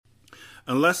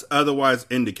Unless otherwise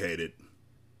indicated,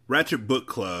 Ratchet Book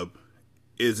Club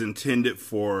is intended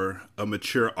for a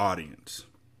mature audience.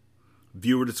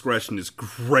 Viewer discretion is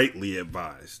greatly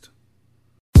advised.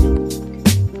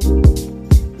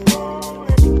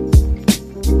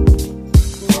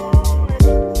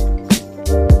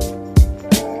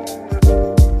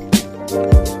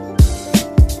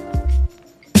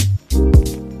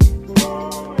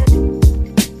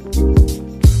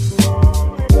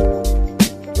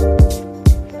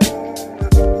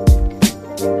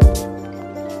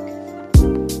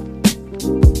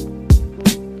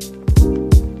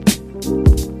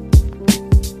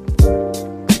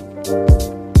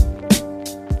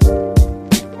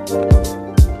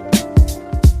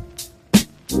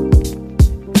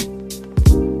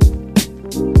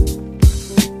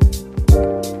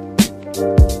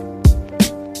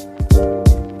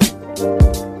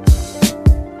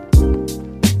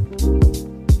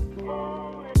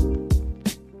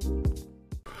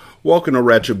 Welcome to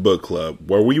Ratchet Book Club,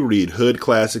 where we read hood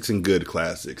classics and good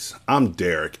classics. I'm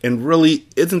Derek, and really,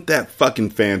 isn't that fucking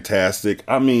fantastic?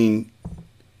 I mean,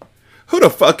 who the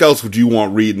fuck else would you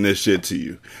want reading this shit to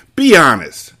you? Be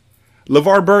honest.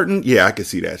 LeVar Burton? Yeah, I can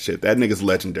see that shit. That nigga's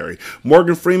legendary.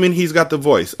 Morgan Freeman? He's got the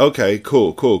voice. Okay,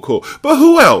 cool. But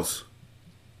who else?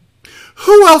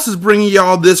 Who else is bringing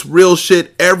y'all this real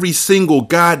shit every single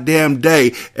goddamn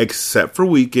day, except for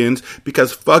weekends,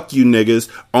 because fuck you niggas,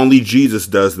 only Jesus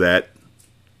does that.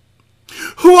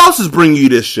 Who else is bringing you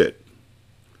this shit?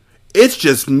 It's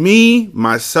just me,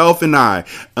 myself, and I,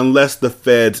 unless the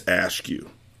feds ask you.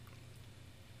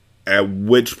 At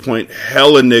which point,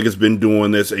 hella niggas been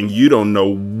doing this, and you don't know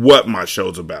what my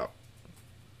show's about.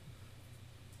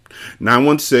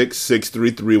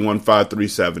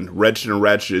 916-633-1537,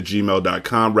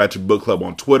 ratchetandratchet@gmail.com, Ratchet Book Club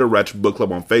on Twitter, Ratchet Book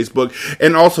Club on Facebook,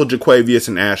 and also Jaquavius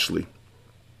and Ashley.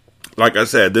 Like I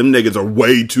said, them niggas are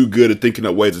way too good at thinking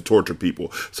up ways to torture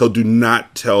people, so do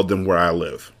not tell them where I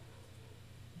live.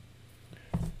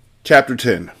 Chapter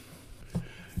 10.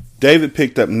 David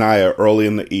picked up Naya early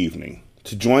in the evening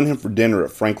to join him for dinner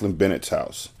at Franklin Bennett's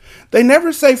house. They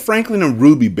never say Franklin and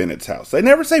Ruby Bennett's house. They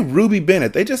never say Ruby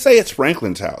Bennett. They just say it's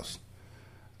Franklin's house.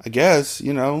 I guess,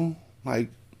 maybe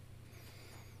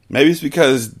it's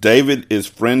because David is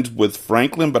friends with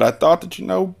Franklin, but I thought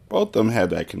that, both of them had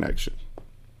that connection.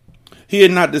 He had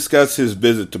not discussed his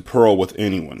visit to Pearl with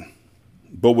anyone.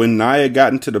 But when Naya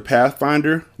got into the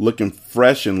Pathfinder, looking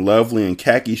fresh and lovely in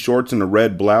khaki shorts and a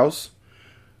red blouse,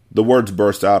 the words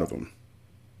burst out of him.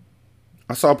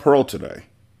 I saw Pearl today.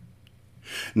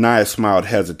 Naya smiled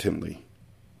hesitantly.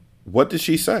 What did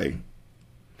she say?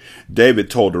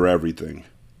 David told her everything.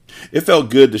 It felt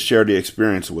good to share the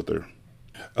experience with her.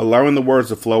 Allowing the words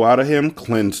to flow out of him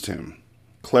cleansed him,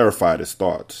 clarified his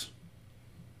thoughts.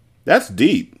 That's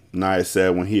deep, Naya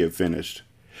said when he had finished.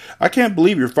 I can't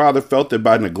believe your father felt that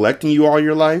by neglecting you all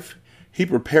your life, he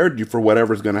prepared you for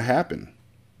whatever's going to happen.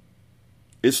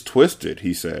 It's twisted,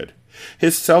 he said,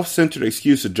 his self-centered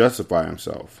excuse to justify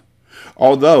himself.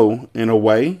 Although, in a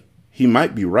way, he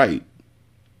might be right.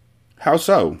 How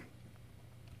so?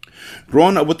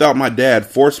 Growing up without my dad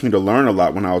forced me to learn a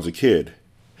lot when I was a kid.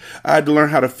 I had to learn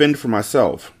how to fend for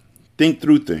myself, think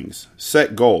through things,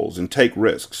 set goals, and take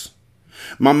risks.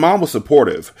 My mom was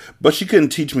supportive, but she couldn't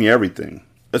teach me everything,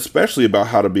 especially about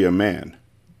how to be a man.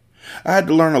 I had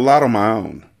to learn a lot on my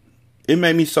own. It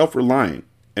made me self-reliant,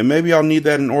 and maybe I'll need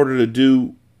that in order to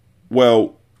do,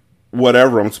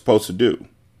 whatever I'm supposed to do.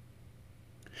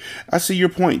 I see your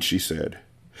point, she said.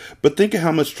 But think of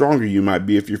how much stronger you might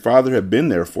be if your father had been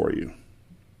there for you.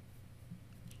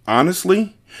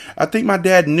 Honestly, I think my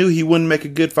dad knew he wouldn't make a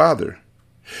good father.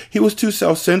 He was too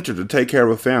self-centered to take care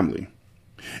of a family.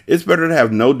 It's better to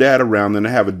have no dad around than to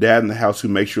have a dad in the house who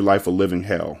makes your life a living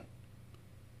hell.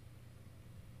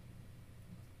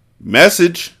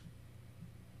 Message.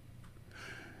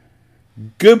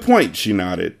 Good point, she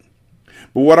nodded.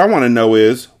 But what I want to know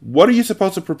is, what are you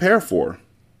supposed to prepare for?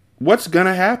 What's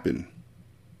gonna happen?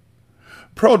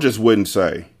 Pearl just wouldn't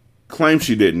say. Claimed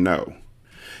she didn't know.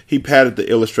 He patted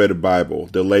the illustrated Bible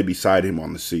that lay beside him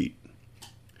on the seat.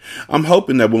 I'm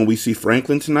hoping that when we see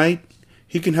Franklin tonight,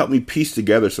 he can help me piece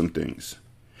together some things.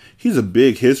 He's a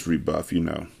big history buff,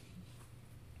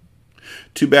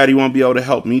 Too bad he won't be able to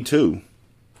help me too.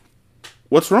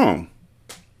 What's wrong?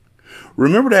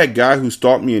 Remember that guy who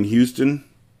stalked me in Houston?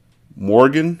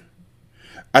 Morgan?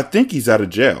 I think he's out of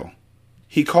jail.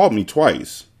 He called me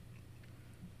twice.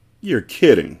 You're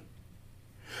kidding.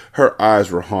 Her eyes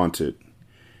were haunted.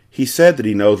 He said that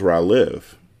he knows where I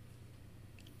live.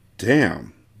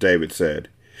 Damn, David said.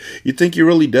 You think he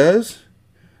really does?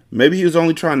 Maybe he was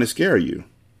only trying to scare you.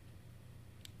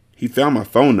 He found my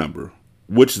phone number.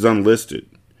 which is unlisted.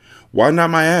 Why not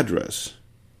my address?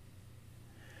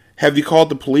 Have you called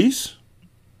the police?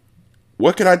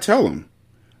 What could I tell him?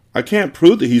 I can't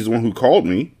prove that he's the one who called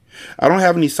me. I don't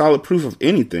have any solid proof of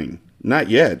anything. Not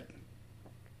yet.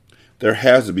 There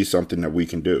has to be something that we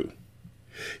can do.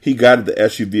 He guided the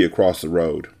SUV across the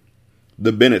road.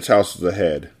 The Bennett's house was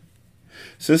ahead.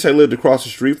 Since they lived across the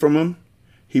street from him,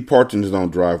 he parked in his own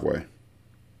driveway.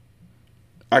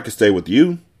 I could stay with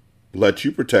you. Let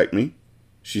you protect me.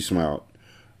 She smiled.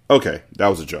 Okay, that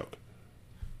was a joke.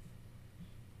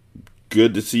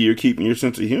 Good to see you're keeping your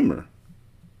sense of humor.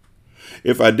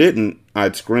 If I didn't,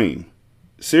 I'd scream.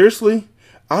 Seriously?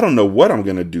 I don't know what I'm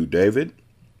going to do, David.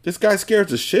 This guy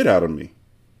scares the shit out of me.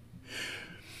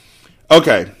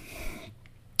 Okay.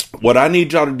 What I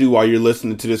need y'all to do while you're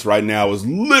listening to this right now is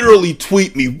literally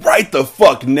tweet me right the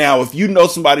fuck now if you know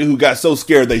somebody who got so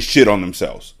scared they shit on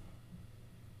themselves.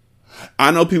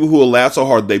 I know people who will laugh so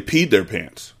hard they peed their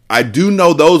pants. I do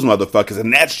know those motherfuckers,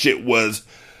 and that shit was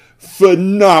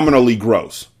phenomenally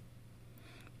gross.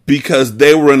 Because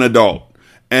they were an adult,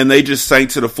 and they just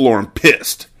sank to the floor and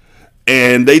pissed.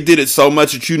 And they did it so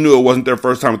much that you knew it wasn't their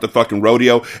first time at the fucking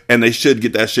rodeo, and they should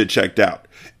get that shit checked out.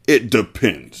 It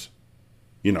depends.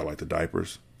 You know, like the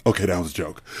diapers. Okay, that was a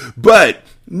joke. But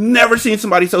never seen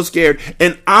somebody so scared.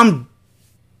 And I'm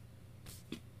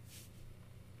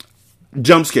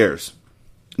jump scares.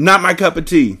 Not my cup of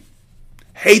tea.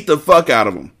 Hate the fuck out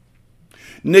of them.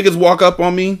 Niggas walk up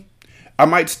on me, I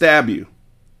might stab you.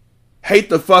 Hate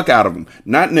the fuck out of them.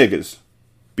 Not niggas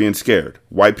being scared.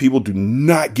 White people do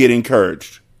not get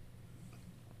encouraged.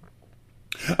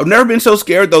 I've never been so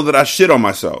scared, though, that I shit on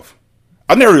myself.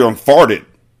 I've never even farted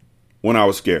when I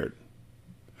was scared.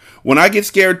 When I get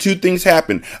scared, two things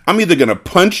happen. I'm either going to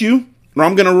punch you or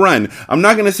I'm going to run. I'm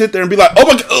not going to sit there and be like, oh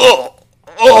my God,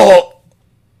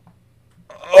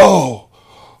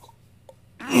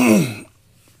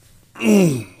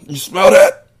 you smell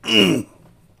that?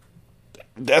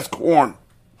 That's corn.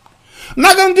 I'm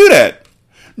not going to do that.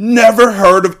 Never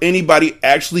heard of anybody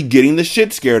actually getting the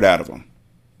shit scared out of them.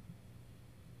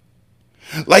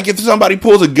 Like if somebody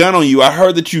pulls a gun on you, I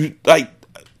heard that you, like,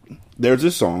 there's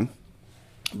this song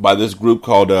by this group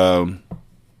called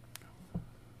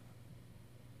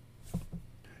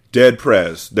Dead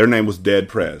Prez. Their name was Dead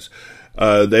Prez.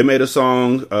 They made a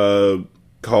song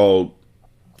called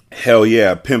Hell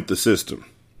Yeah, Pimp the System.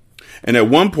 And at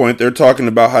one point, they're talking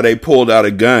about how they pulled out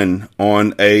a gun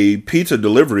on a pizza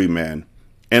delivery man.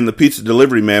 And the pizza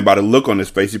delivery man, by the look on his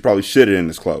face, he probably shitted in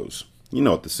his clothes. You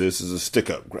know what this is. This is a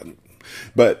stick-up.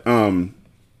 But I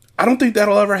don't think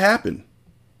that'll ever happen.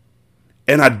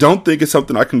 And I don't think it's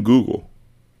something I can Google.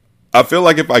 I feel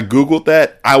like if I Googled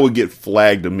that, I would get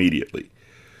flagged immediately.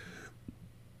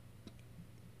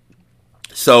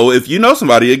 So if you know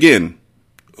somebody, again,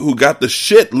 who got the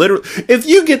shit literally, if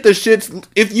you get the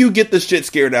shit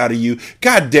scared out of you,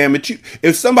 god damn it,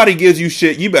 if somebody gives you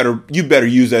shit, you better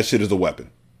use that shit as a weapon.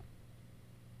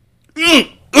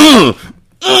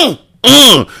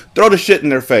 Throw the shit in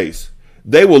their face.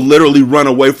 They will literally run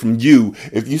away from you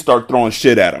if you start throwing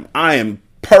shit at them. I am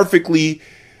perfectly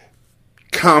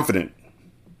confident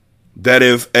that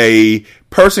if a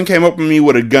person came up to me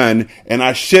with a gun and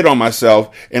I shit on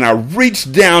myself and I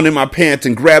reached down in my pants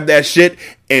and grabbed that shit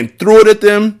and threw it at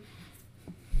them,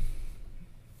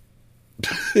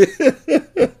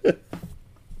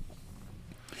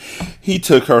 he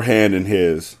took her hand in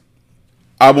his.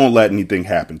 I won't let anything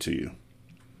happen to you.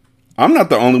 I'm not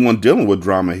the only one dealing with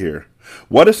drama here.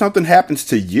 What if something happens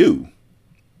to you?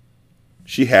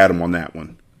 She had him on that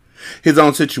one. His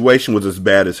own situation was as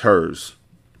bad as hers.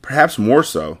 Perhaps more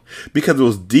so, because it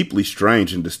was deeply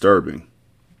strange and disturbing.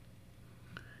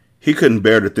 He couldn't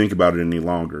bear to think about it any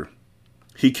longer.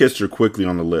 He kissed her quickly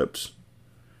on the lips.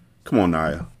 Come on,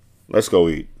 Naya. Let's go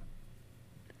eat.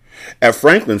 At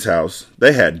Franklin's house,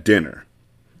 they had dinner.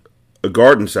 A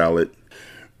garden salad,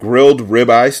 grilled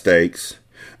ribeye steaks,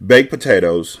 baked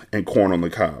potatoes, and corn on the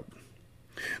cob.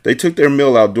 They took their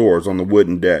meal outdoors on the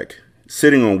wooden deck,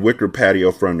 sitting on wicker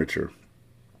patio furniture.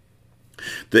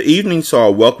 The evening saw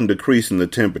a welcome decrease in the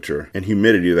temperature and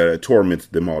humidity that had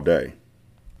tormented them all day.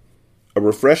 A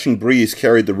refreshing breeze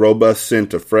carried the robust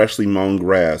scent of freshly mown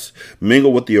grass,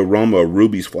 mingled with the aroma of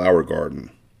Ruby's flower garden.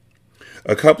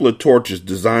 A couple of torches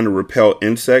designed to repel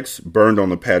insects burned on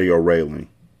the patio railing.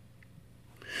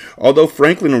 Although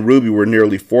Franklin and Ruby were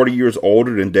nearly 40 years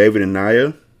older than David and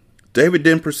Naya, David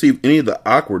didn't perceive any of the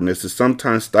awkwardness that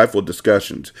sometimes stifled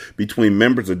discussions between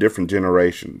members of different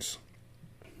generations.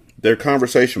 Their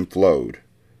conversation flowed,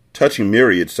 touching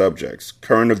myriad subjects: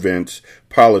 current events,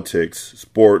 politics,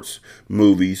 sports,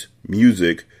 movies,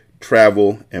 music,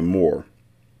 travel, and more.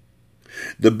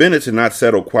 The Bennetts had not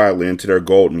settled quietly into their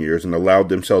golden years and allowed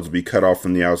themselves to be cut off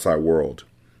from the outside world.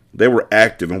 They were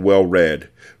active and well-read,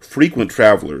 frequent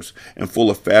travelers, and full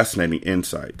of fascinating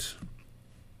insights.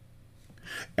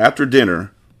 After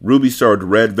dinner, Ruby served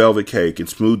red velvet cake and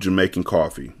smooth Jamaican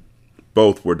coffee.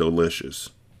 Both were delicious.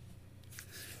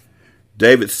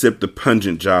 David sipped the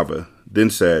pungent Java, then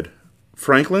said,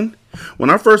 "Franklin, when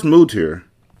I first moved here,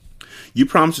 you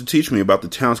promised to teach me about the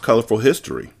town's colorful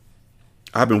history.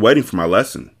 I've been waiting for my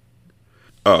lesson."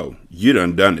 "Oh, you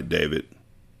done it, David."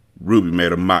 Ruby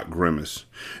made a mock grimace.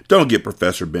 "Don't get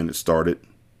Professor Bennett started."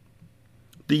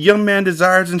 "The young man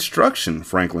desires instruction,"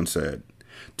 Franklin said.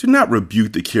 "Do not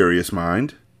rebuke the curious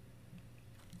mind."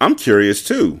 "I'm curious,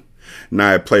 too."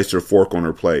 Nia placed her fork on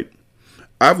her plate.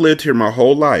 "I've lived here my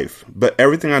whole life, but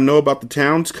everything I know about the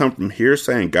towns come from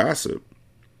hearsay and gossip.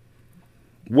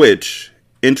 Which,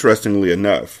 interestingly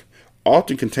enough,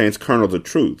 often contains kernels of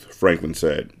truth," Franklin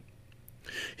said.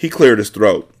 He cleared his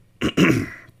throat.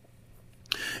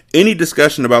 "Any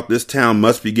discussion about this town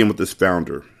must begin with its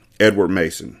founder, Edward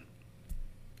Mason."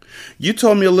 "You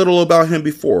told me a little about him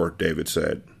before," David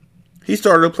said. "He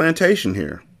started a plantation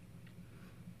here."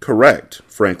 "Correct,"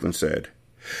 Franklin said.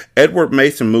 "Edward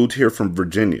Mason moved here from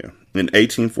Virginia in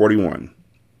 1841.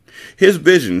 His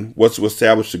vision was to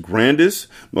establish the grandest,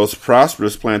 most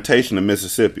prosperous plantation in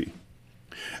Mississippi.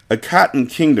 A cotton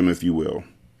kingdom, if you will.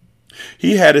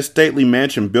 He had his stately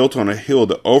mansion built on a hill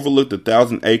that overlooked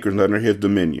 1,000 acres under his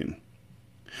dominion.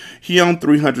 He owned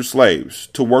 300 slaves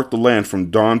to work the land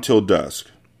from dawn till dusk.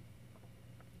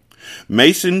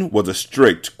 Mason was a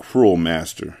strict, cruel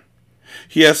master.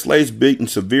 He had slaves beaten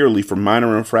severely for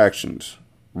minor infractions,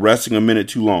 resting a minute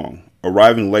too long,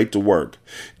 arriving late to work,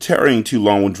 tarrying too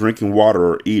long when drinking water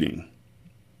or eating.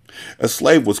 A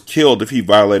slave was killed if he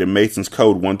violated Mason's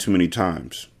code one too many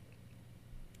times.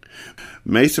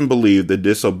 Mason believed that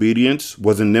disobedience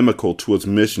was inimical to his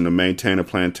mission to maintain a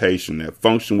plantation that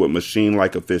functioned with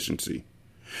machine-like efficiency.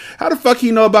 How the fuck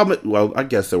he know about... Well, I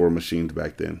guess there were machines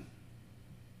back then.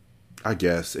 I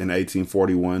guess, in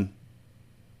 1841.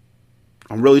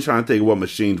 I'm really trying to think of what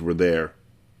machines were there.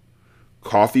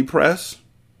 Coffee press?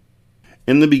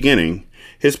 In the beginning,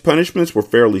 his punishments were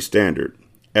fairly standard,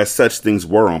 as such things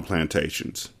were on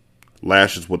plantations.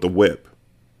 Lashes with a whip.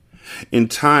 In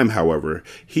time, however,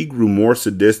 he grew more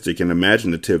sadistic and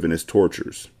imaginative in his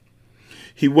tortures.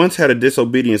 He once had a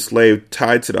disobedient slave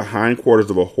tied to the hindquarters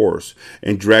of a horse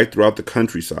and dragged throughout the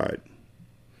countryside.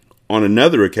 On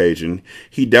another occasion,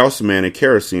 he doused a man in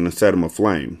kerosene and set him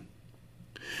aflame.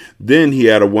 Then he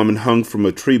had a woman hung from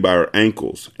a tree by her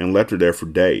ankles and left her there for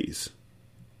days.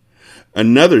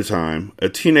 Another time, a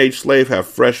teenage slave had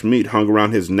fresh meat hung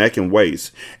around his neck and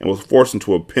waist and was forced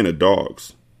into a pen of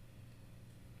dogs.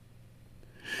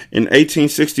 In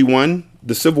 1861,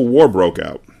 the Civil War broke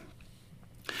out.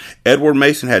 Edward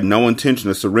Mason had no intention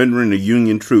of surrendering to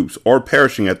Union troops or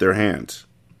perishing at their hands.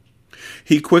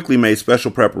 He quickly made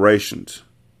special preparations.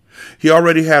 He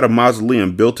already had a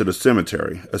mausoleum built at a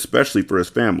cemetery, especially for his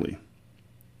family.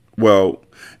 Well,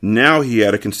 now he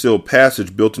had a concealed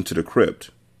passage built into the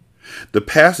crypt. The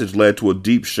passage led to a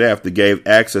deep shaft that gave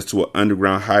access to an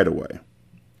underground hideaway.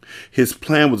 His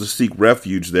plan was to seek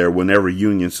refuge there whenever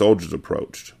Union soldiers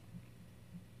approached.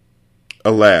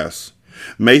 Alas,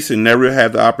 Mason never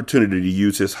had the opportunity to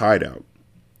use his hideout.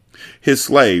 His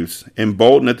slaves,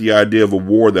 emboldened at the idea of a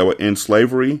war that would end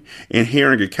slavery and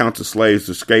hearing accounts of slaves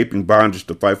escaping bondage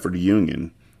to fight for the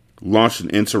Union, launched an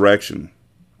insurrection.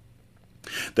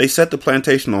 They set the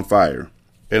plantation on fire,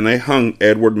 and they hung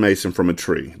Edward Mason from a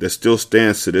tree that still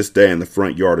stands to this day in the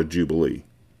front yard of Jubilee.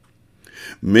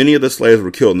 Many of the slaves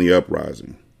were killed in the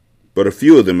uprising, but a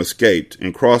few of them escaped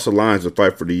and crossed the lines to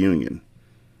fight for the Union.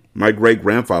 My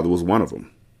great-grandfather was one of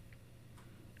them.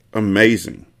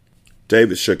 Amazing.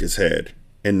 David shook his head,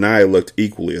 and Nia looked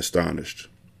equally astonished.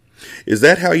 Is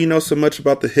that how you know so much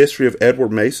about the history of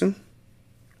Edward Mason?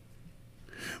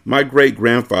 My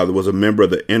great-grandfather was a member of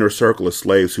the inner circle of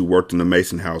slaves who worked in the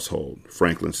Mason household,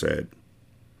 Franklin said.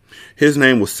 His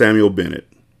name was Samuel Bennett.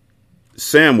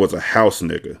 Sam was a house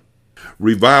nigga,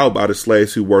 reviled by the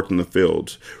slaves who worked in the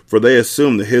fields, for they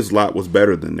assumed that his lot was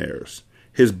better than theirs,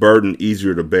 his burden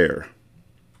easier to bear.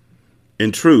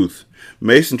 In truth,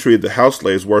 Mason treated the house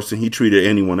slaves worse than he treated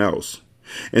anyone else,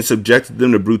 and subjected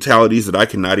them to brutalities that I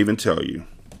cannot even tell you.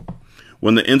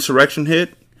 When the insurrection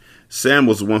hit, Sam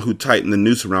was the one who tightened the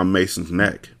noose around Mason's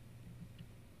neck.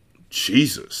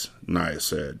 Jesus, Nia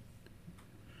said.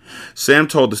 Sam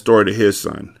told the story to his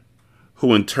son,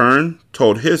 who in turn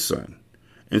told his son,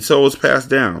 and so it was passed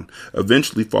down,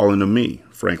 eventually falling to me,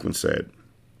 Franklin said.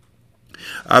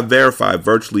 I verified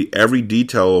virtually every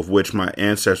detail of which my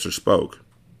ancestors spoke.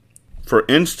 For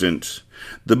instance,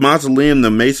 the mausoleum the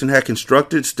Mason had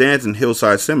constructed stands in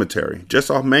Hillside Cemetery,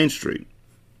 just off Main Street.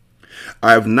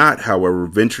 I have not, however,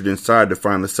 ventured inside to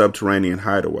find the subterranean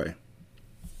hideaway.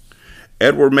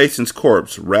 Edward Mason's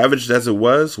corpse, ravaged as it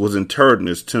was interred in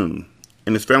his tomb,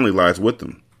 and his family lies with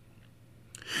him.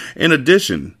 In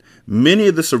addition, many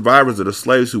of the survivors of the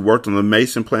slaves who worked on the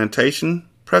Mason plantation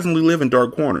presently live in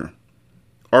Dark Corner.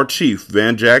 Our chief,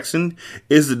 Van Jackson,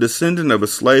 is the descendant of a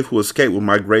slave who escaped with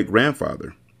my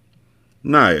great-grandfather.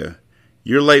 Naya,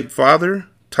 your late father,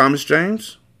 Thomas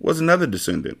James, was another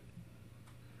descendant.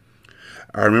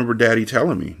 I remember Daddy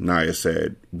telling me, Naya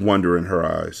said, wonder in her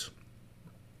eyes.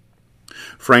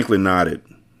 Franklin nodded.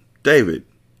 David,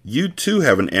 you too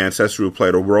have an ancestor who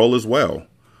played a role as well,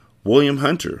 William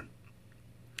Hunter.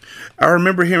 I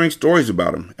remember hearing stories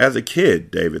about him as a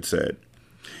kid, David said.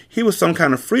 He was some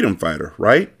kind of freedom fighter,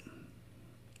 right?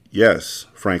 Yes,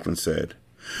 Franklin said.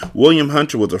 William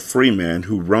Hunter was a free man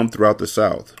who roamed throughout the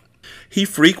South. He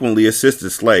frequently assisted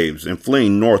slaves in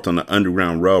fleeing north on the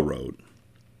Underground Railroad.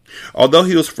 Although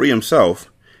he was free himself,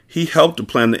 he helped to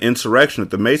plan the insurrection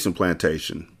at the Mason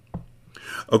plantation.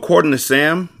 According to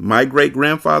Sam, my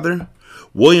great-grandfather,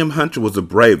 William Hunter was the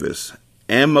bravest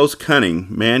and most cunning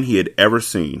man he had ever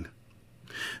seen.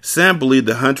 Sam believed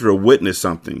that Hunter had witnessed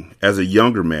something as a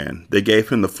younger man that gave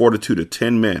him the fortitude of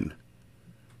 10 men.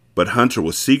 But Hunter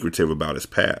was secretive about his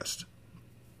past.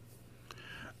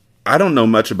 I don't know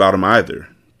much about him either,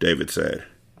 David said.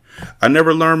 I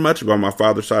never learned much about my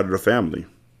father's side of the family.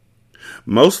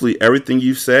 Mostly everything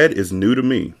you've said is new to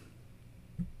me.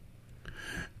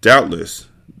 Doubtless,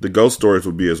 the ghost stories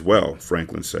will be as well,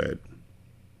 Franklin said.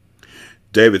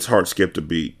 David's heart skipped a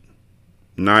beat.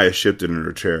 Naya shifted in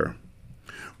her chair.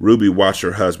 Ruby watched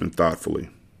her husband thoughtfully.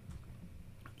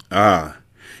 Ah,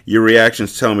 your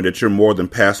reactions tell me that you're more than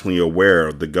passively aware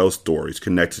of the ghost stories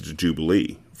connected to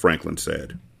Jubilee, Franklin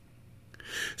said.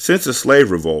 Since the slave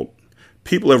revolt,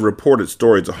 people have reported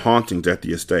stories of hauntings at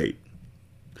the estate.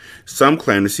 Some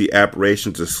claim to see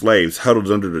apparitions of slaves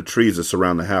huddled under the trees that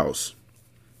surround the house.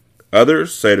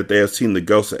 Others say that they have seen the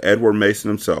ghost of Edward Mason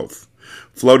himself,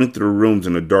 floating through rooms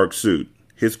in a dark suit,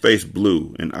 his face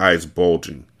blue and eyes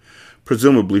bulging,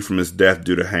 presumably from his death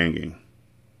due to hanging.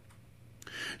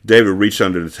 David reached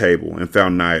under the table and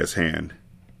found Naya's hand.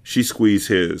 She squeezed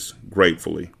his,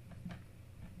 gratefully.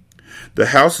 The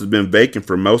house has been vacant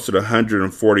for most of the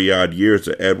 140-odd years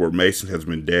that Edward Mason has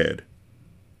been dead.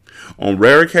 On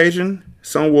rare occasion,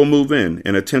 someone will move in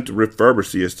and attempt to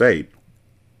refurbish the estate.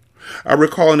 I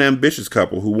recall an ambitious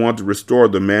couple who wanted to restore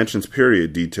the mansion's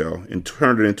period detail and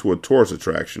turn it into a tourist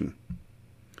attraction.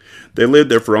 They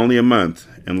lived there for only a month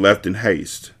and left in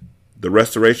haste. The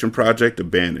restoration project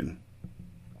abandoned.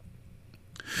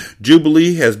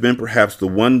 Jubilee has been perhaps the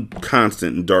one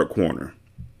constant in Dark Corner.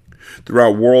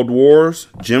 Throughout world wars,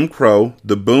 Jim Crow,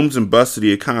 the booms and busts of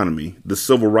the economy, the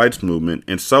civil rights movement,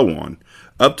 and so on,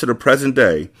 up to the present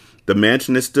day, the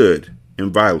mansion has stood,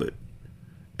 inviolate,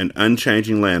 an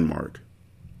unchanging landmark.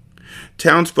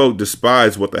 Townsfolk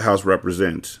despise what the house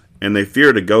represents, and they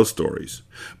fear the ghost stories.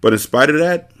 But in spite of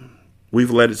that,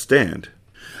 we've let it stand.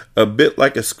 A bit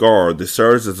like a scar that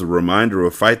serves as a reminder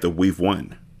of a fight that we've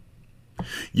won.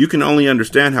 You can only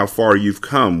understand how far you've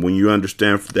come when you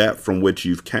understand that from which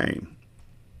you've came.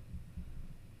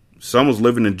 Someone's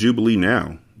living in Jubilee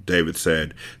now, David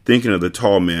said, thinking of the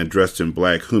tall man dressed in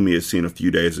black whom he had seen a few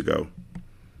days ago.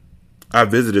 I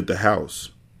visited the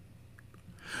house.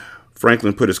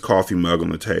 Franklin put his coffee mug on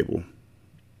the table.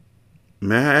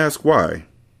 May I ask why?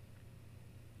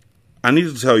 I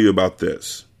need to tell you about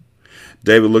this.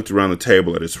 David looked around the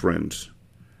table at his friends.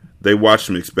 They watched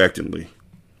him expectantly.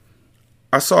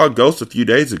 I saw a ghost a few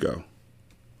days ago.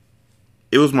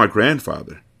 It was my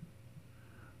grandfather.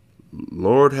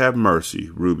 Lord have mercy,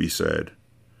 Ruby said.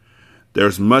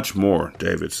 There's much more,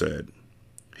 David said.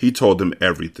 He told them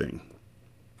everything.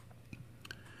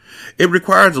 It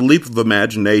requires a leap of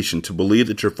imagination to believe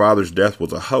that your father's death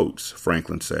was a hoax,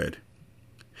 Franklin said.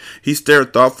 He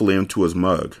stared thoughtfully into his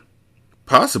mug.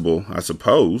 Possible, I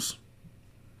suppose.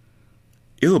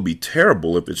 It would be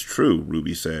terrible if it's true,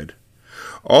 Ruby said.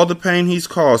 All the pain he's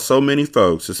caused so many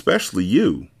folks, especially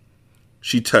you.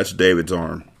 She touched David's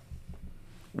arm.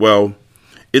 Well,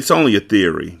 it's only a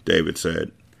theory, David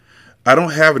said. I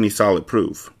don't have any solid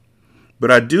proof, but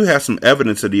I do have some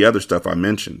evidence of the other stuff I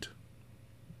mentioned.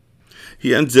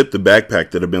 He unzipped the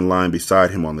backpack that had been lying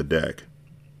beside him on the deck.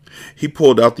 He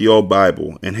pulled out the old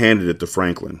Bible and handed it to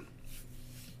Franklin.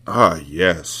 Ah,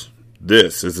 yes,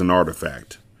 this is an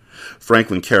artifact.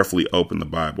 Franklin carefully opened the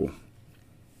Bible.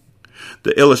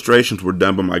 The illustrations were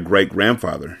done by my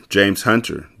great-grandfather, James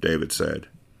Hunter, David said.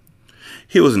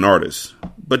 He was an artist,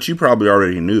 but you probably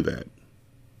already knew that.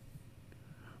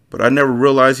 But I never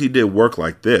realized he did work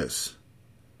like this.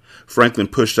 Franklin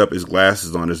pushed up his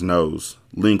glasses on his nose,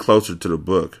 leaned closer to the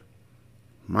book.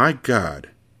 My God.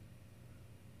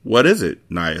 What is it?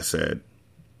 Naya said.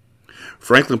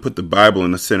 Franklin put the Bible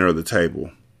in the center of the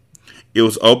table. It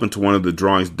was open to one of the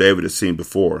drawings David had seen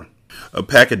before. A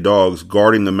pack of dogs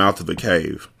guarding the mouth of a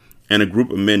cave, and a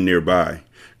group of men nearby,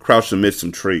 crouched amidst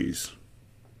some trees.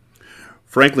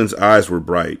 Franklin's eyes were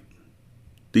bright.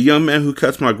 The young man who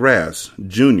cuts my grass,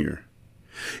 Junior.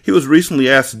 He was recently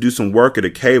asked to do some work at a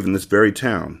cave in this very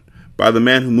town, by the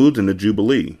man who moved into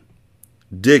Jubilee.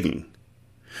 Digging.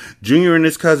 Junior and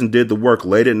his cousin did the work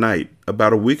late at night,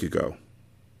 about a week ago.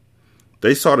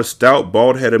 They saw the stout,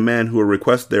 bald-headed man who had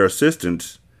requested their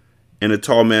assistance, and a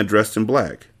tall man dressed in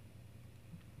black.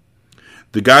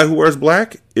 The guy who wears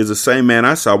black is the same man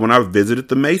I saw when I visited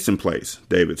the Mason place,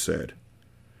 David said.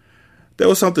 There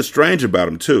was something strange about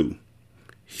him, too.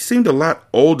 He seemed a lot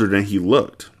older than he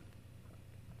looked.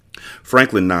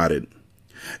 Franklin nodded.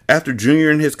 After Junior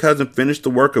and his cousin finished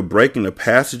the work of breaking a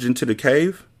passage into the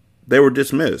cave, they were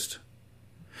dismissed.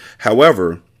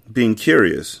 However, being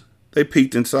curious, they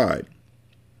peeked inside.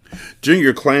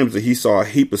 Junior claims that he saw a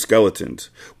heap of skeletons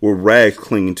with rags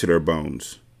clinging to their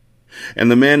bones.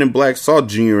 And the man in black saw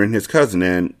Junior and his cousin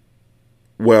and,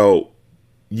 well,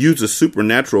 used a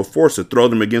supernatural force to throw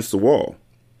them against the wall.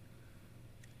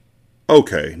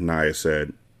 Okay, Naya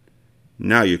said.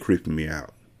 Now you're creeping me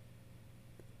out.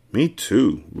 Me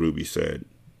too, Ruby said.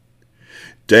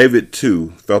 David,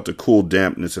 too, felt a cool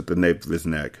dampness at the nape of his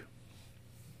neck.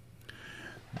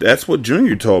 That's what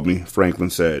Junior told me, Franklin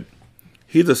said.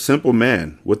 He's a simple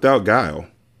man, without guile.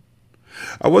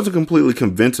 I wasn't completely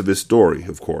convinced of his story,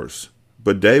 of course.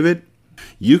 But David,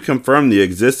 you confirmed the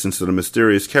existence of the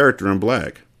mysterious character in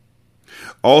black.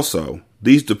 Also,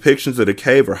 these depictions of the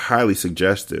cave are highly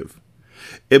suggestive.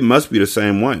 It must be the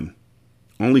same one.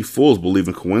 Only fools believe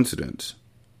in coincidence.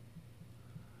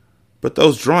 But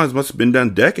those drawings must have been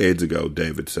done decades ago,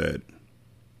 David said.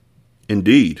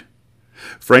 Indeed.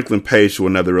 Franklin paged to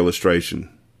another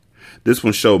illustration. This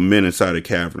one showed men inside a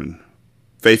cavern,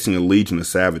 facing a legion of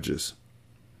savages.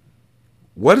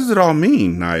 What does it all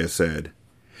mean? Naya said.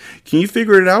 Can you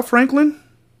figure it out, Franklin?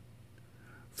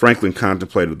 Franklin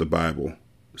contemplated the Bible,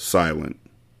 silent.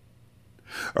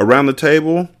 Around the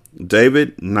table,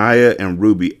 David, Naya, and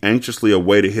Ruby anxiously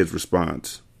awaited his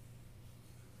response.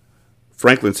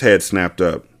 Franklin's head snapped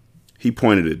up. He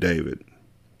pointed at David.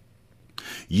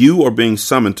 You are being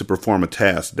summoned to perform a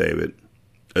task, David.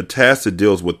 A task that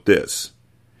deals with this.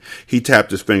 He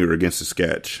tapped his finger against the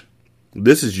sketch.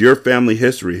 This is your family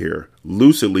history here,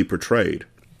 lucidly portrayed.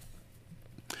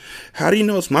 How do you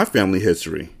know it's my family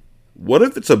history? What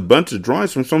if it's a bunch of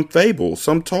drawings from some fable,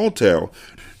 some tall tale?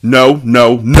 No,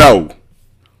 no, no!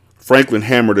 Franklin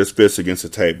hammered his fist against the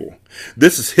table.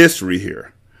 This is history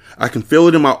here. I can feel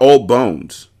it in my old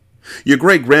bones. Your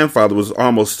great-grandfather was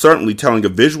almost certainly telling a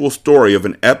visual story of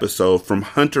an episode from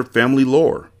Hunter family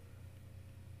lore.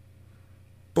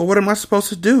 But what am I supposed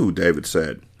to do? David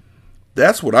said.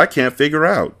 That's what I can't figure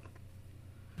out.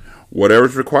 Whatever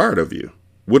is required of you,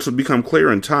 which will become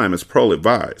clear in time as Pearl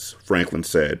advised, Franklin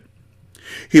said.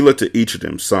 He looked at each of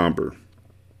them, somber.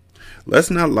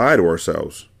 Let's not lie to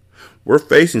ourselves. We're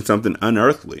facing something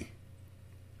unearthly.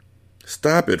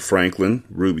 Stop it, Franklin,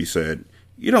 Ruby said.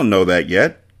 You don't know that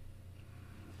yet.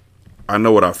 I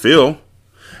know what I feel,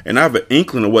 and I have an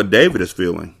inkling of what David is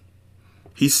feeling.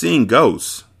 He's seeing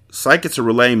ghosts. Psychics are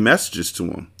relaying messages to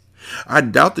him. I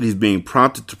doubt that he's being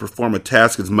prompted to perform a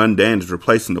task as mundane as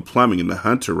replacing the plumbing in the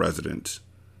Hunter residence.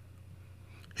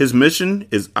 His mission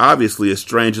is obviously as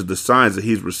strange as the signs that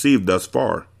he's received thus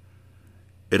far.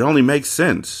 It only makes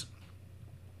sense.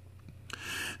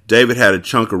 David had a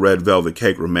chunk of red velvet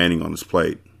cake remaining on his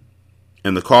plate,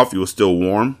 and the coffee was still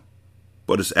warm,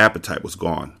 but his appetite was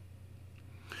gone.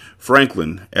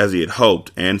 Franklin, as he had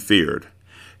hoped and feared,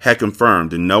 had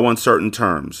confirmed in no uncertain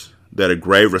terms that a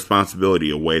grave responsibility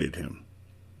awaited him.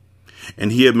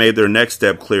 And he had made their next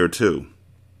step clear too.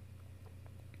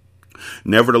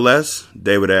 Nevertheless,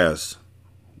 David asked,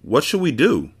 "What should we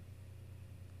do?"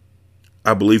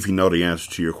 "I believe you know the answer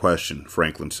to your question,"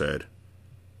 Franklin said.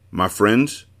 "My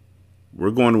friends, we're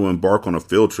going to embark on a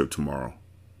field trip tomorrow.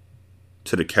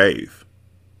 To the cave."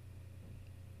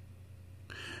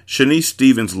 Shanice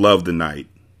Stevens loved the night.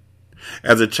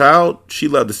 As a child, she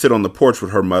loved to sit on the porch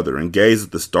with her mother and gaze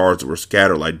at the stars that were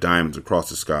scattered like diamonds across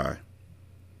the sky.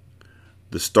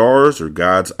 "The stars are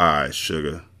God's eyes,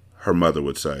 sugar," her mother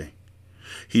would say.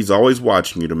 "He's always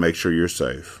watching you to make sure you're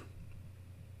safe."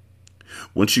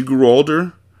 When she grew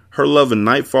older, Her love of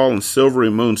nightfall and silvery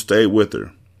moon stayed with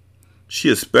her. She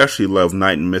especially loved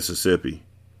night in Mississippi.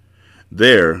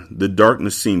 There, the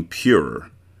darkness seemed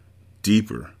purer,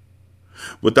 deeper.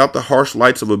 Without the harsh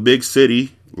lights of a big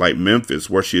city, like Memphis,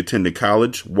 where she attended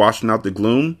college, washing out the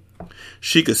gloom,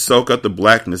 she could soak up the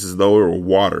blackness as though it were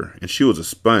water, and she was a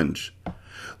sponge,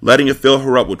 letting it fill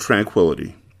her up with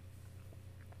tranquility.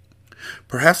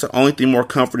 Perhaps the only thing more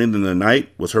comforting than the night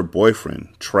was her boyfriend,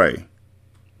 Trey.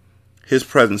 His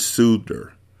presence soothed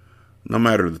her, no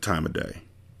matter the time of day.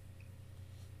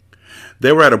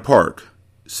 They were at a park,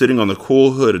 sitting on the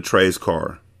cool hood of Trey's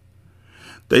car.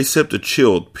 They sipped a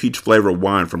chilled, peach-flavored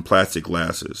wine from plastic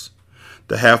glasses,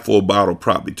 the half-full bottle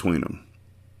propped between them.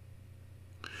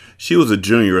 She was a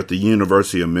junior at the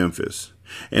University of Memphis,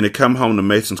 and had come home to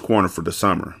Mason's Corner for the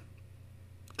summer.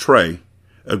 Trey,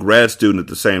 a grad student at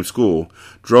the same school,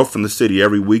 drove from the city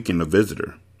every weekend to visit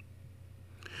her.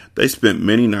 They spent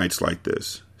many nights like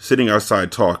this, sitting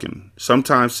outside talking,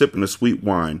 sometimes sipping a sweet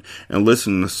wine and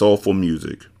listening to soulful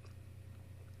music.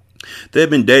 They had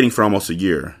been dating for almost a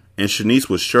year, and Shanice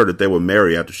was sure that they would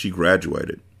marry after she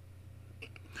graduated.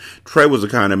 Trey was the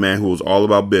kind of man who was all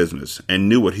about business and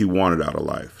knew what he wanted out of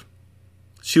life.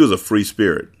 She was a free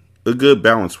spirit, a good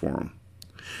balance for him.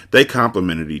 They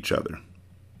complemented each other.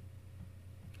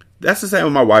 That's the same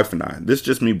with my wife and I. This is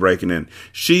just me breaking in.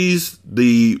 She's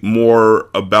the more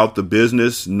about the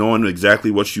business, knowing exactly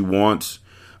what she wants,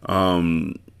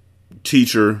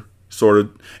 teacher, sort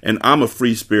of. And I'm a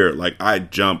free spirit. Like, I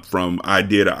jump from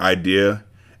idea to idea,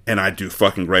 and I do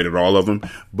fucking great at all of them,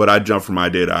 but I jump from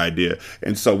idea to idea.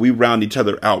 And so we round each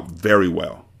other out very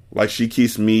well. Like, she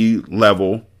keeps me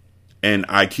level, and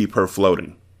I keep her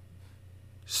floating.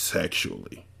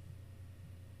 Sexually.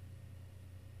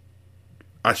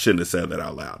 I shouldn't have said that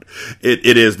out loud.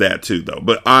 It is that too, though.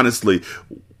 But honestly,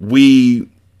 to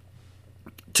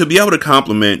be able to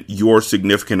compliment your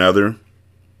significant other,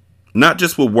 not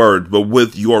just with words, but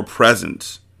with your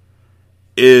presence,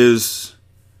 is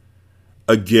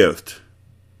a gift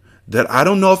that I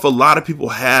don't know if a lot of people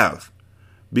have,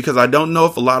 because I don't know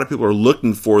if a lot of people are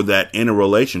looking for that in a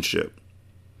relationship.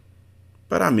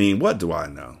 But I mean, what do I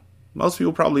know? Most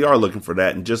people probably are looking for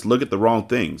that and just look at the wrong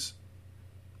things.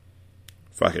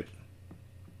 Fuck it.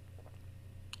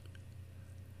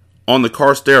 On the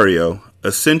car stereo,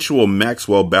 a sensual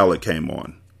Maxwell ballad came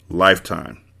on.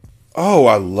 Lifetime. Oh,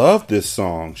 I love this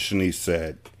song, Shanice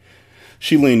said.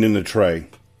 She leaned into Trey.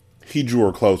 He drew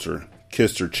her closer,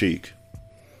 kissed her cheek.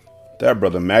 That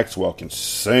brother Maxwell can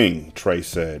sing, Trey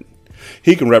said.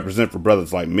 He can represent for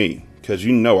brothers like me, because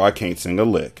you know I can't sing a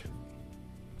lick.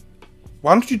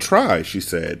 Why don't you try, she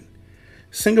said.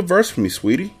 Sing a verse for me,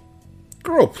 sweetie.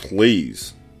 Girl,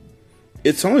 please.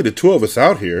 It's only the two of us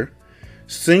out here.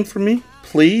 Sing for me,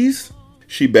 please?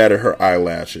 She batted her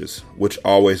eyelashes, which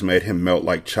always made him melt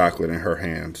like chocolate in her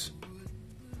hands.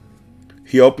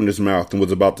 He opened his mouth and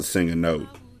was about to sing a note.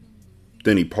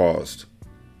 Then he paused.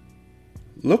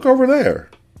 Look over there.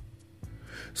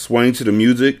 Swaying to the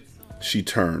music, she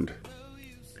turned.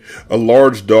 A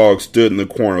large dog stood in the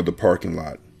corner of the parking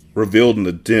lot, revealed in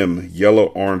the dim,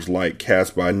 yellow-orange light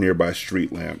cast by a nearby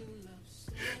street lamp.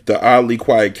 The oddly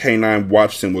quiet canine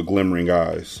watched him with glimmering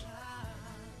eyes.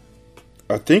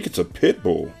 I think it's a pit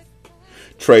bull.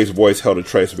 Trey's voice held a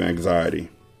trace of anxiety.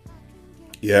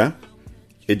 Yeah,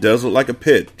 it does look like a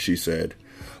pit, she said.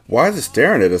 Why is it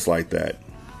staring at us like that?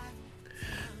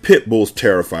 Pit bulls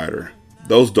terrified her.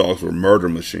 Those dogs were murder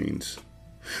machines.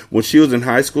 When she was in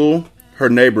high school, her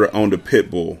neighbor owned a pit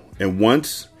bull, and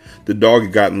once, the dog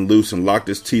had gotten loose and locked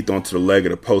his teeth onto the leg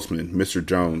of the postman, Mr.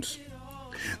 Jones.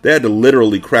 They had to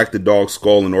literally crack the dog's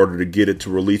skull in order to get it to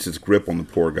release its grip on the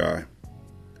poor guy.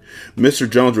 Mr.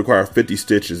 Jones required 50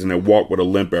 stitches and had walked with a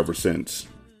limp ever since.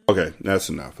 Okay, that's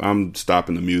enough. I'm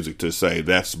stopping the music to say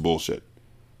that's bullshit.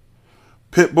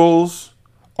 Pit bulls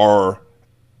are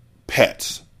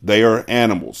pets. They are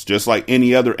animals. Just like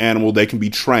any other animal, they can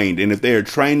be trained. And if they are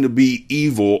trained to be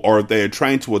evil or if they are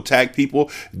trained to attack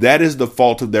people, that is the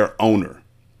fault of their owner.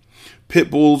 Pit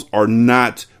bulls are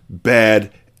not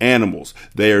bad animals.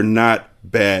 They are not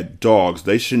bad dogs.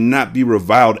 They should not be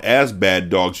reviled as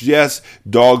bad dogs. Yes,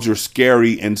 dogs are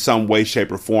scary in some way,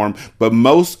 shape, or form, but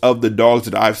most of the dogs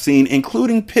that I've seen,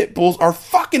 including pit bulls, are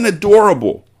fucking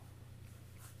adorable.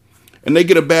 And they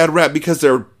get a bad rap because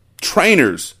they're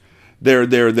trainers.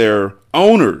 Their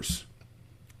owners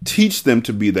teach them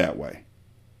to be that way.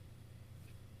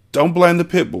 Don't blame the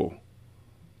pit bull.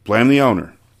 Blame the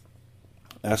owner.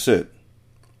 That's it.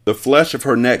 The flesh of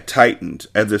her neck tightened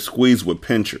as if squeezed with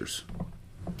pinchers.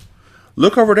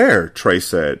 Look over there, Trey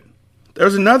said.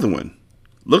 There's another one.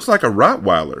 Looks like a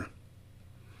Rottweiler.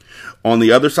 On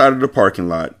the other side of the parking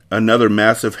lot, another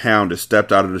massive hound had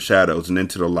stepped out of the shadows and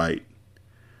into the light.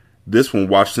 This one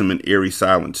watched him in eerie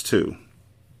silence, too.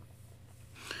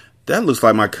 "That looks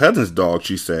like my cousin's dog,"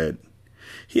 she said.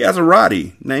 "He has a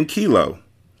Rottie named Kilo.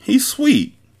 He's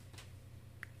sweet."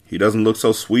 "He doesn't look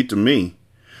so sweet to me.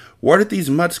 Where did these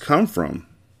mutts come from?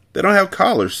 They don't have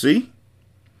collars, see?"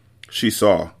 She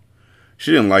saw.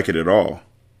 She didn't like it at all.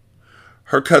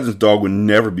 Her cousin's dog would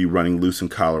never be running loose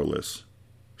and collarless.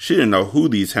 She didn't know who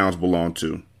these hounds belonged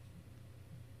to.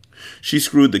 She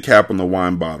screwed the cap on the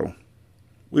wine bottle.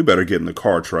 "We better get in the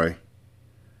car, Trey."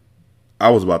 "I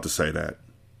was about to say that."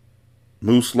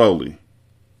 "Move slowly.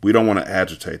 We don't want to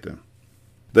agitate them."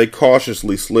 They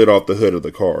cautiously slid off the hood of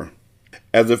the car.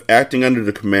 As if acting under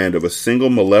the command of a single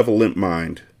malevolent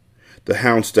mind, the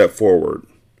hound stepped forward.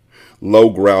 Low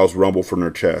growls rumbled from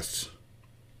their chests.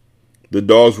 The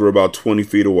dogs were about 20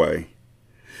 feet away.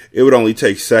 It would only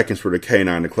take seconds for the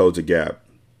canine to close the gap.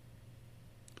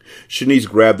 Shanice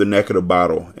grabbed the neck of the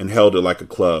bottle and held it like a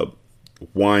club,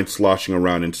 wine sloshing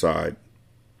around inside.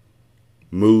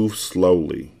 "Move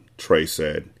slowly," Trey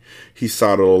said. He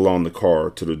sidled along the car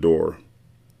to the door.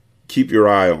 "Keep your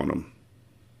eye on them.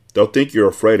 They'll think you're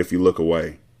afraid if you look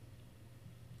away."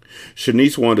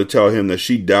 Shanice wanted to tell him that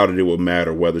she doubted it would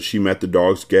matter whether she met the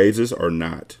dog's gazes or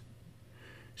not.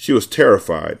 She was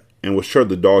terrified and was sure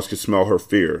the dogs could smell her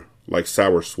fear, like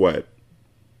sour sweat.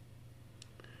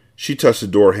 She touched the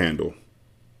door handle.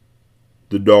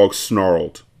 The dog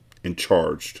snarled and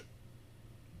charged.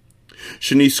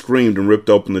 Shanice screamed and ripped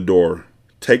open the door,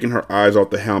 taking her eyes off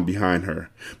the hound behind her,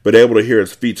 but able to hear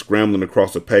its feet scrambling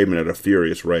across the pavement at a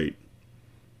furious rate.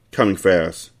 Coming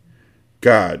fast.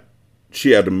 God,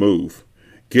 she had to move.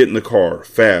 Get in the car.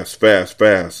 Fast, fast,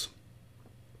 fast.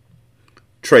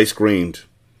 Trey screamed.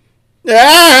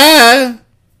 "Ah!"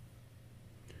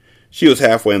 She was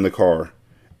halfway in the car,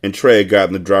 and Trey had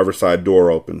gotten the driver's side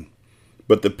door open,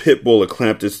 but the pit bull had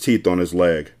clamped its teeth on his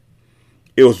leg.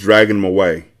 It was dragging him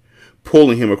away,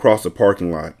 pulling him across the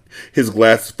parking lot, his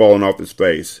glasses falling off his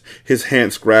face, his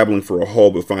hand scrabbling for a hole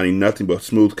but finding nothing but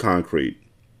smooth concrete.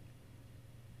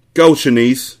 "Go,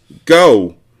 Shanice,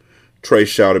 go!" Trey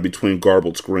shouted between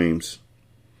garbled screams.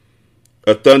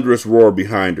 A thunderous roar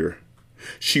behind her.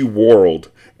 She whirled,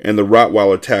 and the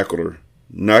Rottweiler tackled her,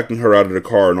 knocking her out of the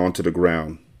car and onto the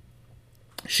ground.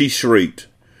 She shrieked.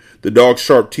 The dog's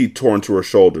sharp teeth tore into her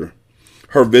shoulder.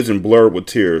 Her vision blurred with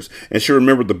tears, and she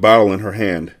remembered the bottle in her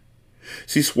hand.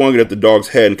 She swung it at the dog's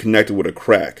head and connected with a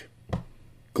crack.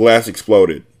 Glass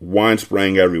exploded, wine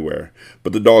spraying everywhere,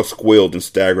 but the dog squealed and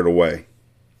staggered away.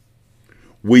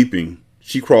 Weeping,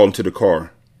 she crawled into the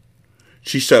car.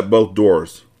 She shut both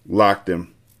doors, locked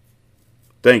them.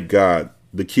 Thank God,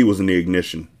 the key was in the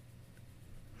ignition.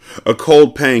 A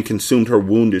cold pain consumed her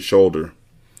wounded shoulder.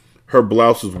 Her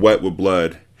blouse was wet with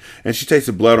blood, and she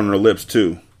tasted blood on her lips,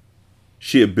 too.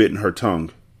 She had bitten her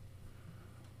tongue.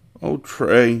 "Oh,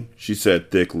 Trey," she said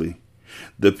thickly.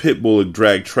 The pit bull had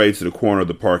dragged Trey to the corner of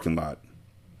the parking lot.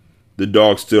 The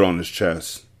dog stood on his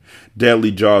chest,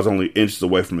 deadly jaws only inches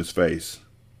away from his face.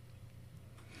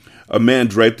 A man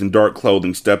draped in dark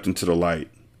clothing stepped into the light.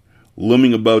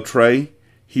 Looming above Trey,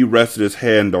 he rested his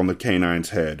hand on the canine's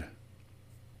head.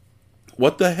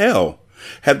 What the hell?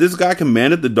 Had this guy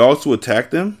commanded the dogs to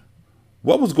attack them?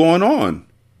 What was going on?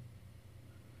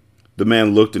 The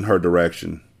man looked in her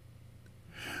direction.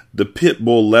 The pit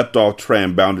bull leapt off Trey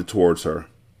and bounded towards her.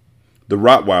 The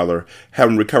Rottweiler,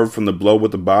 having recovered from the blow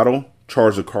with the bottle,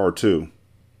 charged the car too.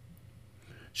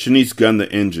 Shanice gunned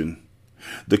the engine.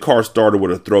 The car started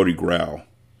with a throaty growl.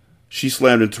 She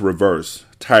slammed into reverse,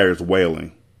 tires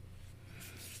wailing.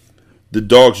 The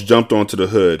dogs jumped onto the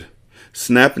hood.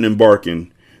 Snapping and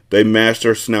barking, they mashed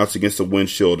their snouts against the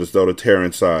windshield as though to tear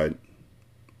inside.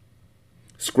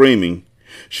 Screaming,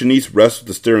 Shanice wrestled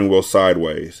the steering wheel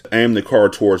sideways, aimed the car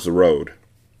towards the road.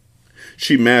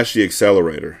 She mashed the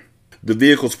accelerator. The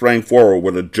vehicle sprang forward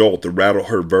with a jolt that rattled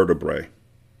her vertebrae.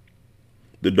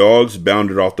 The dogs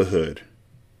bounded off the hood.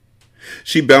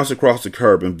 She bounced across the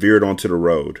curb and veered onto the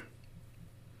road.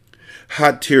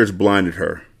 Hot tears blinded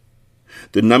her.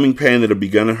 The numbing pain that had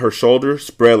begun in her shoulder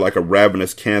spread like a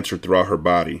ravenous cancer throughout her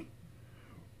body.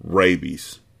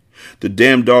 Rabies. The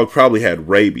damn dog probably had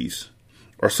rabies,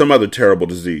 or some other terrible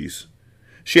disease.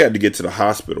 She had to get to the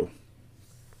hospital.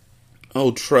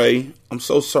 "Oh, Trey, I'm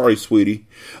so sorry, sweetie.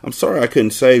 I'm sorry I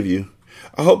couldn't save you.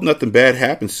 I hope nothing bad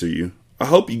happens to you. I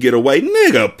hope you get away."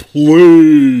 "Nigga,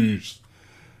 please."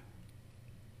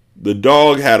 The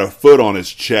dog had a foot on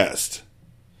his chest.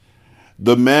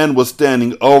 The man was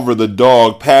standing over the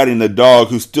dog, patting the dog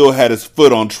who still had his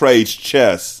foot on Trey's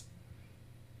chest.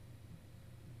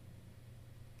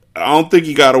 I don't think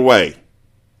he got away.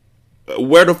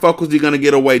 Where the fuck was he going to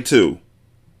get away to?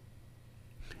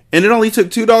 And it only took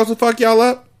 2 dogs to fuck y'all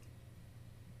up?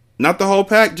 Not the whole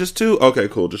pack, just 2? Okay,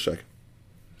 cool, just checking.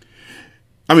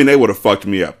 I mean, they would have fucked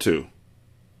me up too.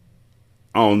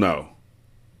 Oh no.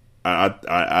 That's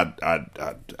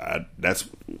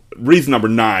reason number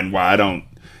 9 why I don't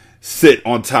sit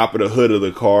on top of the hood of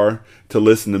the car to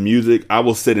listen to music. I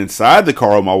will sit inside the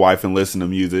car with my wife and listen to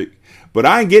music, but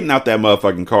I ain't getting out that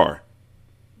motherfucking car.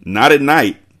 Not at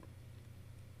night.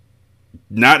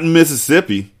 Not in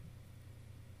Mississippi.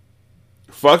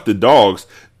 Fuck the dogs.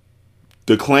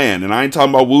 The Klan. And I ain't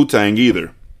talking about Wu-Tang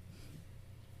either.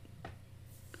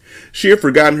 She had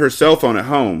forgotten her cell phone at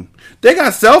home. They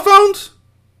got cell phones?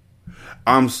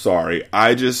 I'm sorry.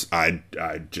 I just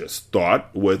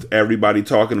thought with everybody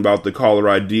talking about the caller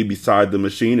ID beside the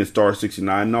machine and star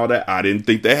 69 and all that, I didn't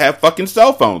think they had fucking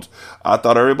cell phones. I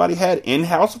thought everybody had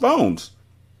in-house phones.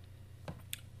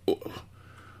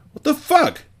 What the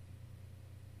fuck?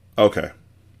 Okay.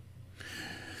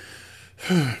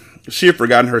 She had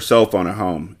forgotten her cell phone at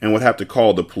home and would have to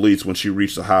call the police when she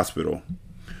reached the hospital.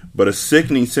 But a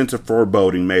sickening sense of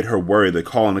foreboding made her worry that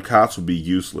calling the cops would be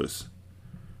useless.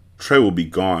 Trey will be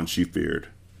gone, she feared,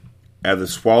 as if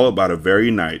swallowed by the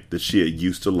very night that she had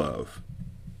used to love.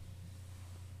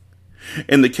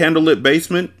 In the candlelit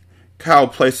basement, Kyle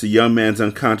placed the young man's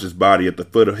unconscious body at the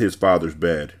foot of his father's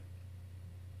bed.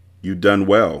 "You done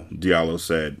well," Diallo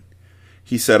said.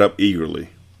 He sat up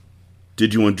eagerly.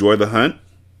 "Did you enjoy the hunt?"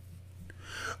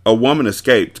 "A woman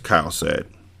escaped," Kyle said.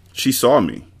 "She saw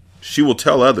me. She will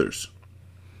tell others."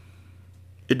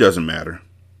 "It doesn't matter.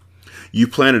 You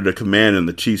planted a command in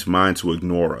the chief's mind to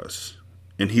ignore us,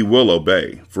 and he will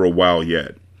obey for a while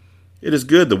yet. It is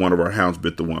good that one of our hounds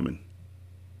bit the woman."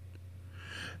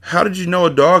 "How did you know a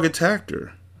dog attacked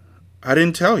her?" "I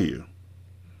didn't tell you."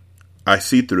 "I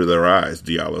see through their eyes,"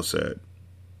 Diallo said.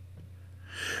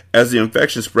 "As the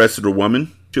infection spreads to the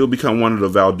woman, she'll become one of the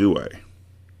Valdue.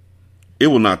 It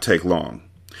will not take long."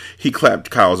 He clapped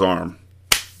Kyle's arm.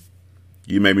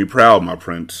 "You made me proud, my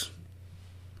prince."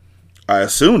 "I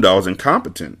assumed I was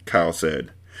incompetent," Kyle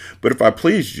said. "But if I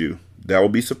pleased you, that will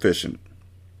be sufficient."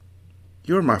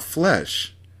 "You are my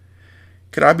flesh.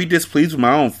 Could I be displeased with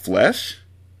my own flesh?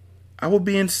 I would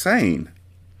be insane."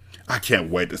 "I can't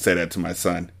wait to say that to my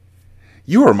son.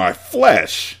 You are my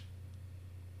flesh.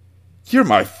 You're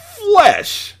my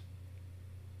flesh."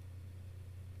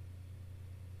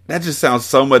 That just sounds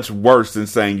so much worse than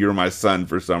saying you're my son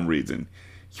for some reason.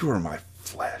 You are my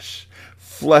flesh.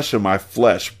 Flesh of my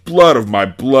flesh. Blood of my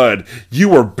blood.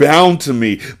 You are bound to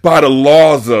me by the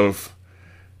laws of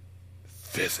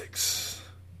physics.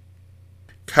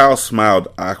 Kyle smiled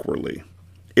awkwardly.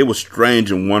 It was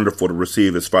strange and wonderful to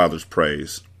receive his father's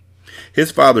praise.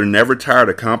 His father never tired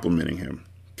of complimenting him,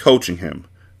 coaching him,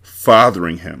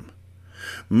 fathering him.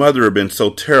 Mother had been so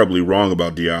terribly wrong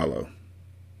about Diallo.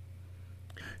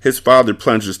 His father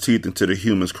plunged his teeth into the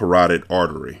human's carotid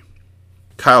artery.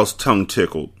 Kyle's tongue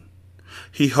tickled.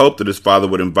 He hoped that his father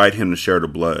would invite him to share the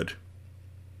blood.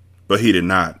 But he did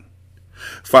not.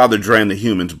 Father drained the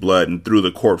human's blood and threw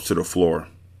the corpse to the floor.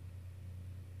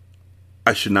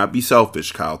 I should not be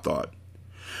selfish, Kyle thought.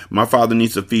 My father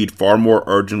needs to feed far more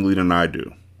urgently than I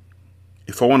do.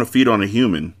 If I want to feed on a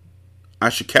human, I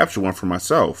should capture one for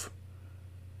myself.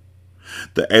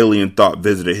 The alien thought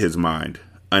visited his mind,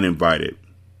 uninvited.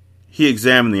 He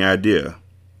examined the idea.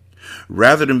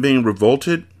 Rather than being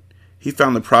revolted, he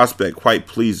found the prospect quite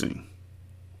pleasing.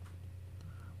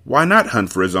 Why not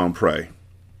hunt for his own prey?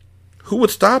 Who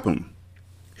would stop him?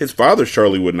 His father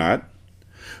surely would not.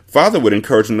 Father would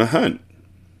encourage him to hunt.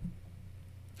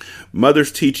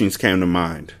 Mother's teachings came to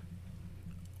mind.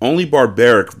 Only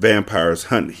barbaric vampires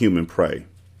hunt human prey.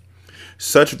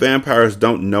 Such vampires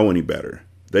don't know any better.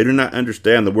 They do not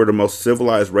understand that we're the most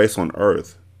civilized race on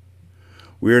Earth.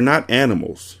 We are not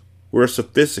animals. We're a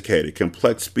sophisticated,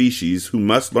 complex species who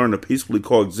must learn to peacefully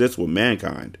coexist with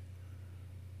mankind.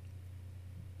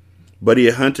 But he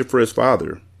had hunted for his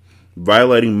father,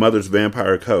 violating Mother's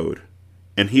vampire code,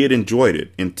 and he had enjoyed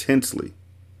it intensely.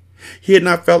 He had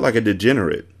not felt like a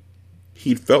degenerate.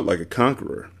 He'd felt like a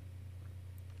conqueror.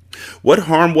 What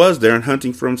harm was there in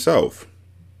hunting for himself?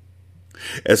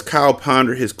 As Kyle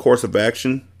pondered his course of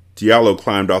action, Diallo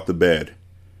climbed off the bed.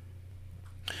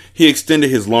 He extended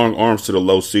his long arms to the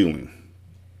low ceiling.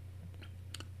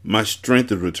 My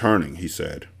strength is returning, he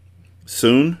said.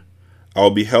 Soon, I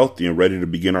will be healthy and ready to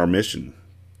begin our mission.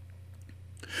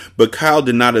 But Kyle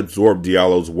did not absorb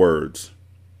Diallo's words.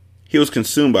 He was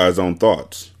consumed by his own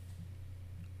thoughts.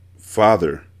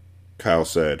 Father, Kyle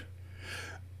said,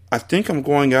 I think I'm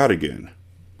going out again.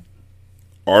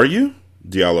 Are you?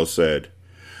 Diallo said.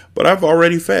 But I've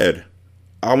already fed.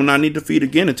 I will not need to feed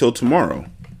again until tomorrow.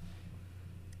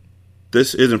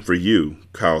 This isn't for you,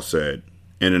 Kyle said,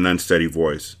 in an unsteady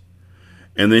voice.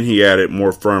 And then he added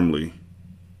more firmly,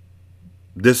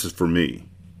 this is for me.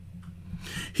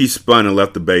 He spun and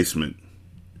left the basement.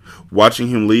 Watching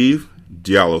him leave,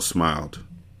 Diallo smiled.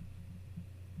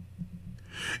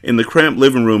 In the cramped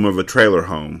living room of a trailer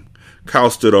home, Kyle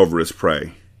stood over his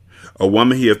prey, a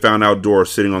woman he had found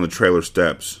outdoors sitting on the trailer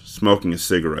steps, smoking a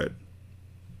cigarette.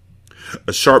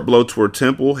 A sharp blow to her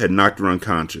temple had knocked her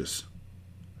unconscious.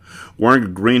 Wearing a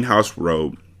greenhouse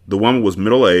robe, the woman was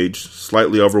middle-aged,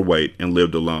 slightly overweight, and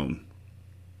lived alone.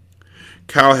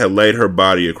 Kyle had laid her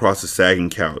body across a sagging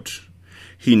couch.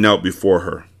 He knelt before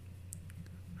her.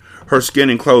 Her skin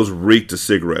and clothes reeked of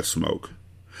cigarette smoke,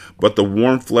 but the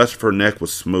warm flesh of her neck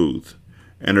was smooth,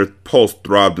 and her pulse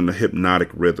throbbed in a hypnotic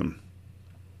rhythm.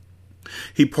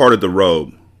 He parted the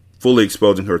robe, fully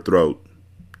exposing her throat.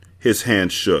 His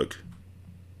hand shook.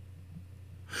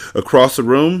 Across the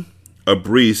room, a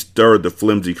breeze stirred the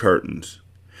flimsy curtains.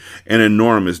 An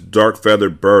enormous,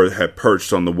 dark-feathered bird had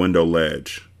perched on the window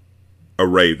ledge. A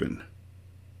raven.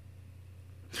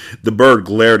 The bird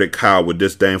glared at Kyle with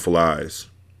disdainful eyes.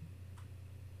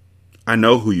 I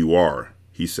know who you are,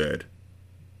 he said.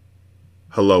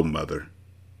 Hello, Mother.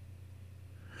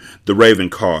 The raven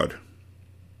cawed.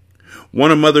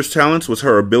 One of Mother's talents was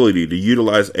her ability to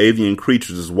utilize avian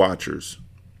creatures as watchers.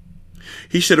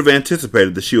 He should have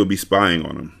anticipated that she would be spying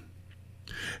on him.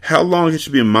 How long had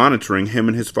she been monitoring him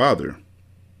and his father?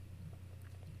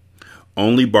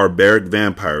 Only barbaric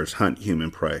vampires hunt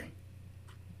human prey.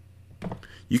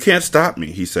 You can't stop me,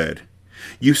 he said.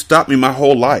 You stopped me my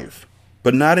whole life,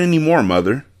 but not anymore,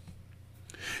 Mother.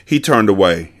 He turned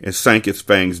away and sank his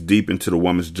fangs deep into the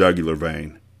woman's jugular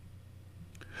vein.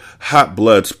 Hot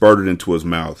blood spurted into his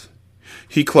mouth.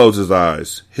 He closed his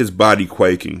eyes, his body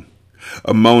quaking.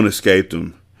 A moan escaped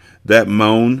him. That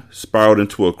moan spiraled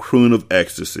into a croon of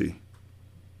ecstasy.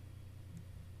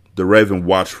 The raven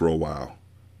watched for a while,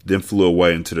 then flew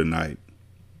away into the night.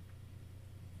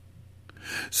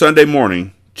 Sunday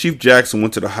morning, Chief Jackson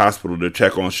went to the hospital to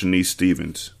check on Shanice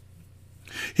Stevens.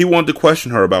 He wanted to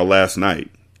question her about last night,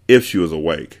 if she was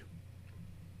awake.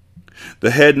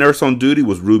 The head nurse on duty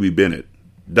was Ruby Bennett,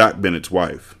 Doc Bennett's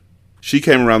wife. She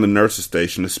came around the nurse's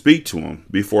station to speak to him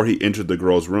before he entered the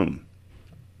girl's room.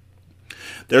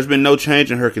 There's been no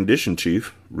change in her condition,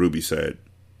 Chief, Ruby said.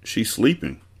 She's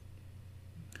sleeping.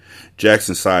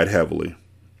 Jackson sighed heavily.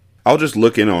 I'll just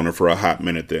look in on her for a hot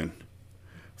minute then.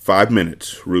 5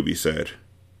 minutes, Ruby said.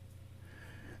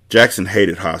 Jackson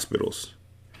hated hospitals.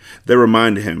 They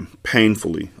reminded him,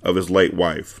 painfully, of his late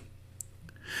wife.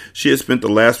 She had spent the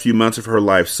last few months of her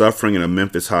life suffering in a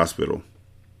Memphis hospital.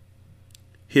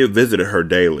 He had visited her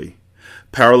daily,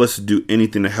 powerless to do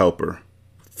anything to help her,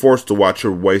 forced to watch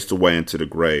her waste away into the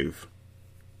grave.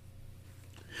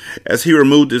 As he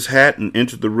removed his hat and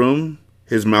entered the room,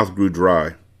 his mouth grew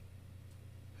dry.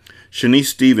 Shanice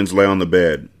Stevens lay on the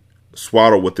bed,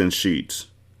 swaddled within sheets.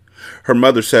 Her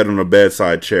mother sat on a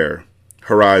bedside chair,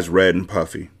 her eyes red and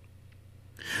puffy.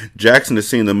 Jackson had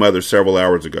seen the mother several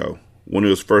hours ago, when he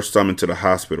was first summoned to the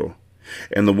hospital,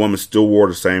 and the woman still wore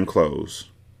the same clothes.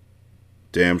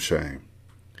 Damn shame.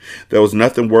 There was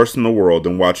nothing worse in the world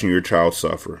than watching your child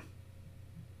suffer.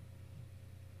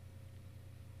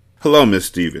 Hello, Miss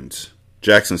Stevens.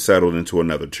 Jackson settled into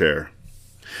another chair.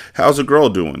 How's the girl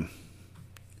doing?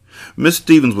 Miss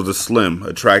Stevens was a slim,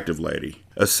 attractive lady,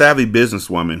 a savvy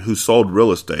businesswoman who sold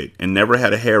real estate and never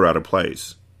had a hair out of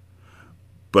place.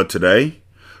 But today,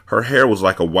 her hair was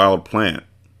like a wild plant,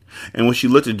 and when she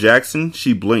looked at Jackson,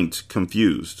 she blinked,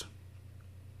 confused.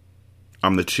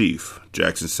 I'm the chief,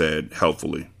 Jackson said,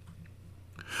 helpfully.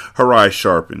 Her eyes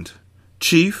sharpened.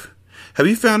 Chief, have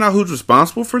you found out who's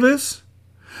responsible for this?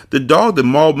 The dog that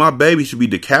mauled my baby should be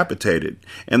decapitated,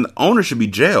 and the owner should be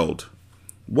jailed.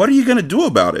 What are you going to do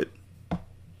about it?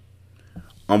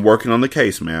 I'm working on the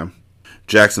case, ma'am.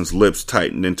 Jackson's lips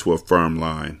tightened into a firm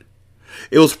line.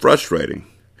 It was frustrating.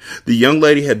 The young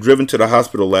lady had driven to the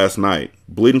hospital last night,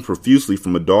 bleeding profusely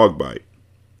from a dog bite.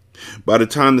 By the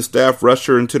time the staff rushed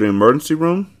her into the emergency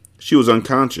room, she was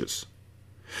unconscious.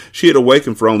 She had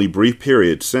awakened for only brief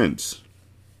periods since.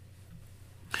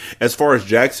 As far as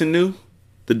Jackson knew,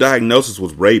 the diagnosis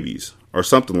was rabies, or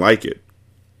something like it.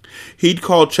 He'd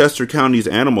called Chester County's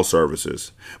animal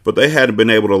services, but they hadn't been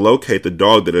able to locate the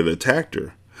dog that had attacked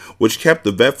her, which kept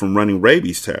the vet from running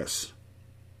rabies tests.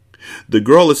 The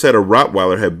girl had said a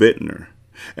Rottweiler had bitten her,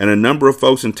 and a number of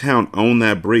folks in town own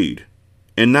that breed,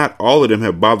 and not all of them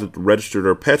had bothered to register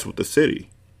their pets with the city.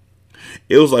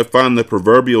 It was like finding the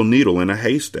proverbial needle in a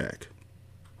haystack.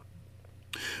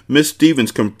 Miss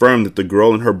Stevens confirmed that the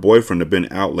girl and her boyfriend had been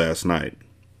out last night.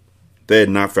 They had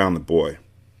not found the boy.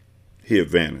 He had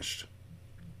vanished.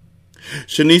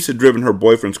 Shanice had driven her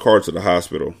boyfriend's car to the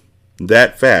hospital.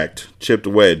 That fact chipped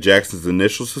away at Jackson's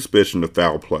initial suspicion of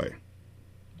foul play.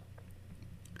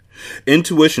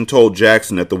 Intuition told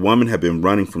Jackson that the woman had been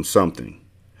running from something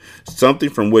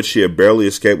from which she had barely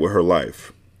escaped with her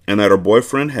life, and that her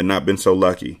boyfriend had not been so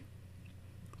lucky.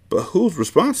 But who's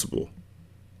responsible?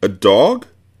 A dog?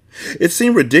 It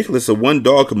seemed ridiculous that one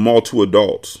dog could maul two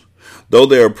adults, though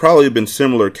there had probably been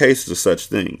similar cases of such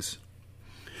things.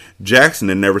 Jackson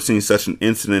had never seen such an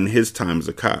incident in his time as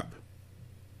a cop.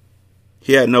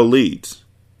 He had no leads.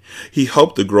 He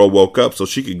hoped the girl woke up so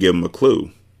she could give him a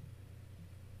clue.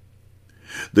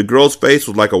 The girl's face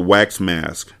was like a wax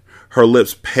mask, her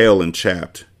lips pale and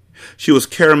chapped. She was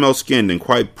caramel-skinned and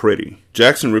quite pretty.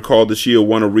 Jackson recalled that she had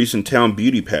won a recent town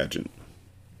beauty pageant,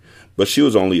 but she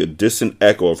was only a distant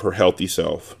echo of her healthy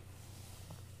self.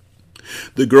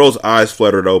 The girl's eyes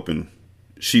fluttered open.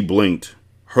 She blinked.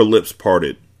 Her lips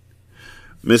parted.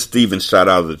 Miss Stevens shot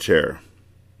out of the chair.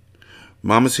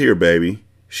 "Mama's here, baby."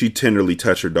 She tenderly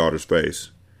touched her daughter's face.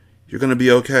 "You're going to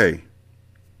be okay."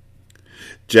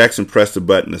 Jackson pressed a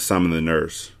button to summon the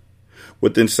nurse.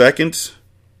 Within seconds,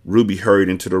 Ruby hurried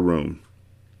into the room.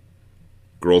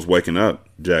 "Girl's waking up,"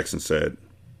 Jackson said.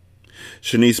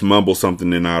 Shanice mumbled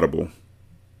something inaudible.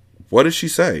 "What did she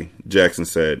say?" Jackson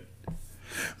said.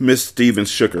 Miss Stevens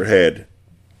shook her head.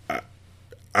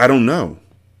 I don't know."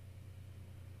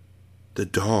 "The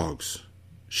dogs,"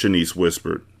 Shanice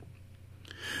whispered.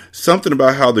 Something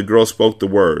about how the girl spoke the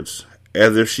words,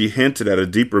 as if she hinted at a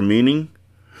deeper meaning,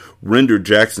 rendered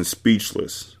Jackson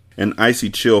speechless. An icy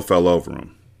chill fell over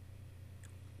him.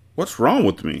 "What's wrong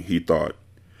with me?" he thought.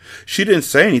 "She didn't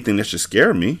say anything that should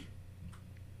scare me."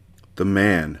 "The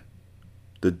man.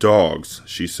 The dogs,"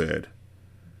 she said.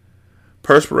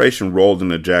 Perspiration rolled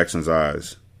into Jackson's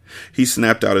eyes. He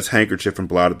snapped out his handkerchief and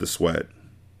blotted the sweat.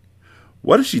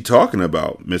 "What is she talking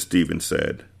about?" Miss Stevens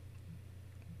said.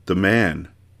 "The man.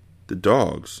 The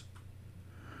dogs."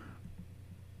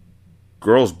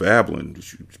 "Girl's babbling.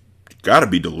 You gotta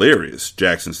be delirious,"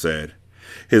 Jackson said.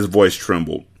 His voice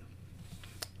trembled.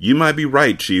 "You might be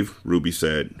right, Chief," Ruby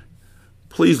said.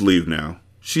 "Please leave now.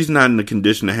 She's not in a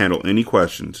condition to handle any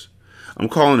questions. I'm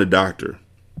calling a doctor."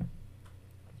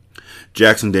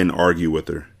 Jackson didn't argue with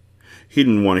her. He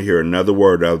didn't want to hear another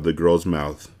word out of the girl's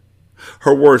mouth.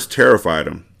 Her words terrified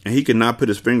him, and he could not put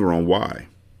his finger on why.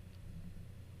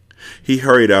 He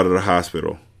hurried out of the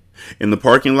hospital. In the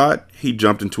parking lot, he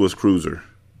jumped into his cruiser.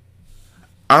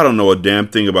 "I don't know a damn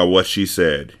thing about what she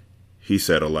said," he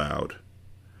said aloud.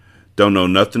 "Don't know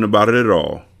nothing about it at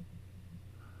all."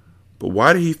 But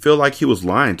why did he feel like he was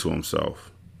lying to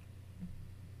himself?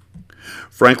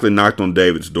 Franklin knocked on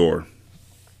David's door.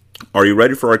 "Are you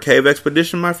ready for our cave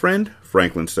expedition, my friend?"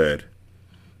 Franklin said.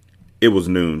 It was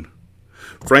noon.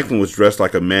 Franklin was dressed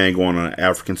like a man going on an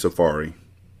African safari.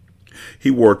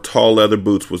 He wore tall leather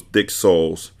boots with thick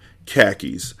soles,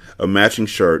 khakis, a matching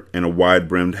shirt, and a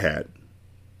wide-brimmed hat.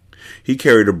 He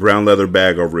carried a brown leather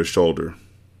bag over his shoulder.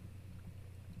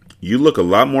 "You look a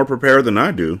lot more prepared than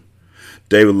I do."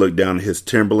 David looked down at his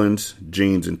Timberlands,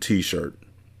 jeans, and t-shirt.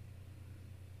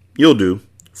 "You'll do,"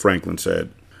 Franklin said.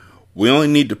 "We only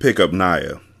need to pick up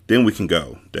Naya. Then we can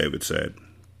go," David said.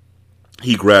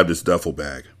 He grabbed his duffel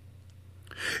bag.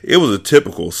 It was a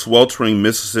typical sweltering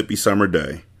Mississippi summer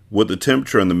day, with the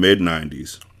temperature in the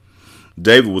mid-90s.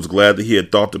 David was glad that he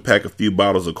had thought to pack a few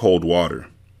bottles of cold water.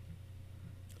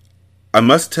 "I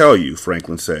must tell you,"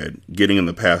 Franklin said, getting in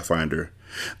the Pathfinder,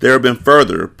 "there have been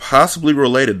further, possibly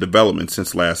related developments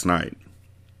since last night."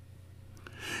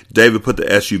 David put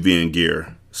the SUV in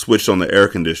gear, switched on the air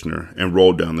conditioner, and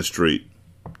rolled down the street.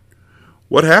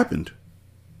 "What happened?"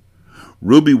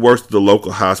 "Ruby works at the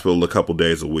local hospital a couple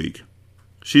days a week.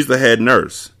 She's the head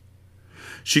nurse.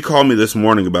 She called me this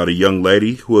morning about a young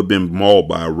lady who had been mauled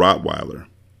by a Rottweiler."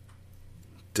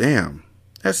 "Damn,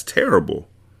 that's terrible."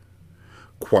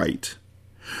 "Quite.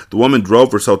 The woman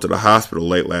drove herself to the hospital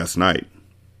late last night.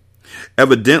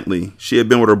 Evidently, she had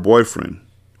been with her boyfriend,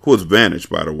 who has vanished,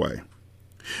 by the way.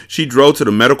 She drove to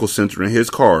the medical center in his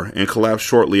car and collapsed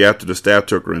shortly after the staff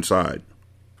took her inside.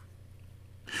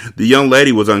 The young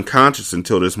lady was unconscious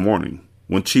until this morning,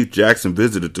 when Chief Jackson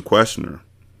visited to question her.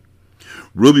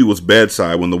 Ruby was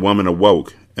bedside when the woman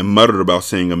awoke and muttered about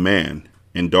seeing a man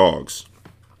and dogs.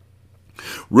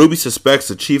 Ruby suspects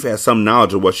the chief had some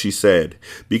knowledge of what she said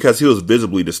because he was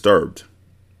visibly disturbed.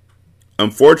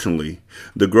 Unfortunately,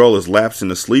 the girl has lapsed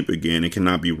into sleep again and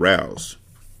cannot be roused."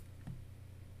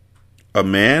 "A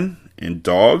man and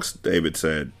dogs?" David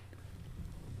said.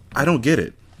 "I don't get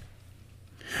it."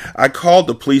 I called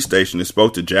the police station and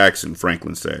spoke to Jackson,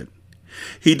 Franklin said.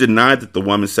 He denied that the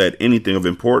woman said anything of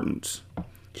importance.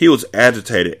 He was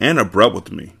agitated and abrupt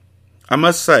with me. I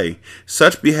must say,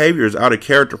 such behavior is out of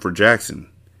character for Jackson.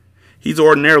 He's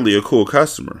ordinarily a cool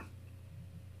customer.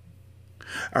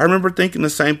 I remember thinking the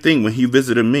same thing when he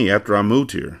visited me after I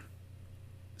moved here.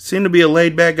 Seemed to be a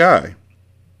laid-back guy.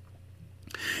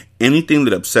 Anything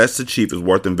that upsets the chief is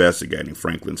worth investigating,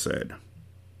 Franklin said.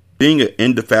 Being an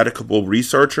indefatigable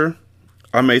researcher,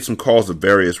 I made some calls to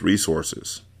various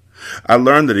resources. I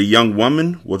learned that a young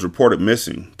woman was reported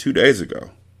missing 2 days ago.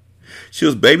 She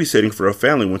was babysitting for a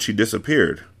family when she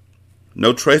disappeared.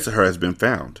 No trace of her has been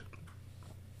found.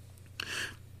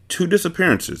 2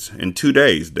 disappearances in 2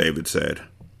 days, David said.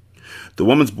 The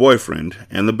woman's boyfriend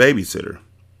and the babysitter.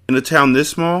 In a town this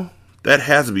small, that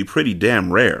has to be pretty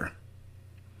damn rare.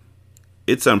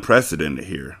 It's unprecedented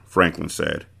here, Franklin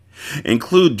said.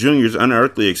 Include Junior's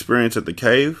unearthly experience at the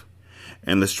cave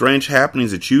and the strange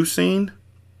happenings that you've seen?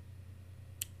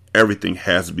 Everything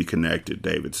has to be connected,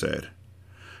 David said.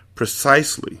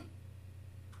 Precisely.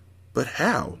 But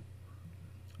how?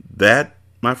 That,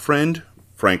 my friend,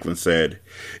 Franklin said,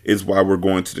 is why we're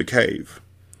going to the cave.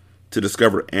 To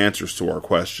discover answers to our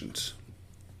questions.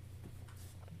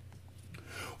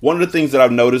 One of the things that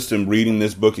I've noticed in reading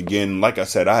this book again, like I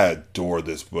said, I adore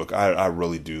this book. I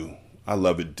really do. I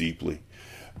love it deeply.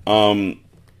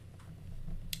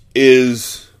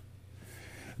 Is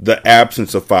the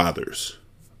absence of fathers.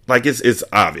 Like it's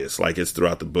obvious, like it's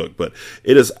throughout the book, but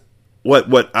it is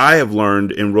what I have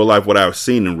learned in real life, what I've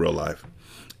seen in real life,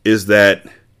 is that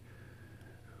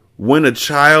when a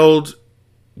child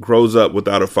grows up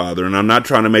without a father, and I'm not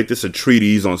trying to make this a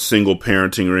treatise on single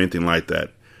parenting or anything like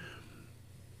that,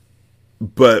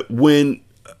 but when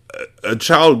a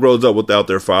child grows up without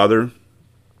their father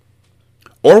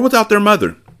or without their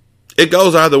mother, it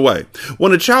goes either way.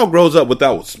 When a child grows up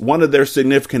without one of their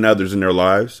significant others in their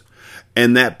lives,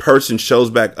 and that person shows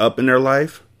back up in their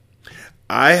life,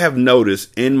 I have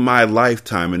noticed in my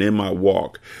lifetime and in my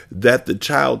walk that the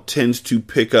child tends to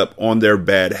pick up on their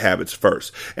bad habits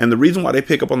first. And the reason why they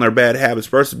pick up on their bad habits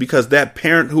first is because that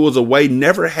parent who was away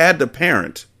never had the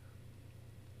parent.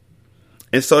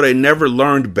 And so they never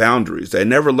learned boundaries. They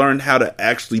never learned how to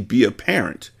actually be a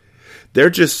parent. They're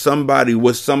just somebody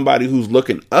with somebody who's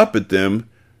looking up at them,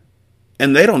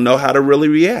 and they don't know how to really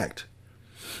react.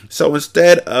 So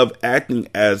instead of acting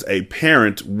as a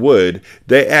parent would,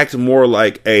 they act more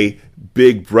like a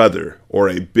big brother or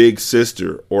a big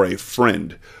sister or a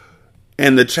friend.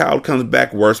 And the child comes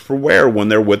back worse for wear when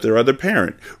they're with their other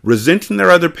parent, resenting their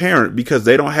other parent because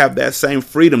they don't have that same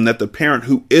freedom that the parent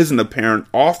who isn't a parent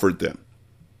offered them.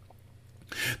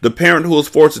 The parent who is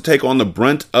forced to take on the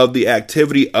brunt of the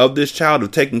activity of this child,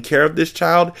 of taking care of this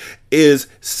child, is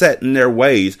set in their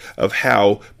ways of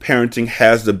how parenting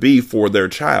has to be for their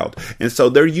child. And so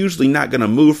they're usually not going to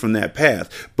move from that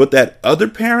path. But that other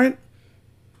parent,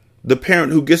 the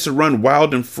parent who gets to run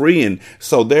wild and free, and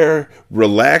so they're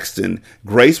relaxed and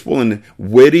graceful and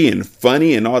witty and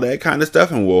funny and all that kind of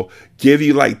stuff, and will give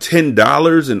you like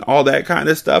 $10 and all that kind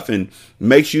of stuff, and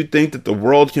makes you think that the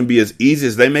world can be as easy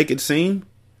as they make it seem.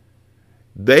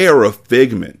 They are a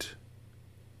figment.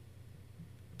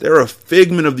 They're a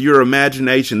figment of your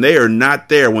imagination. They are not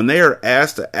there. When they are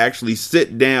asked to actually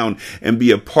sit down and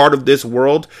be a part of this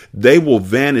world, they will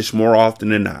vanish more often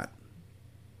than not.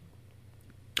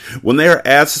 When they are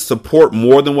asked to support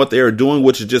more than what they are doing,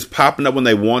 which is just popping up when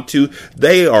they want to,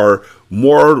 they are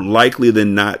more likely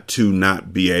than not to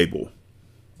not be able.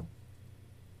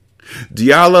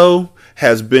 Diallo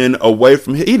has been away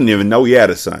from, he didn't even know he had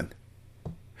a son.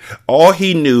 All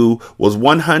he knew was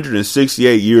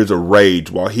 168 years of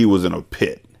rage while he was in a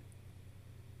pit,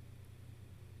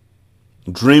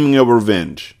 dreaming of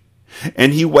revenge.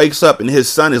 And he wakes up and his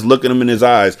son is looking him in his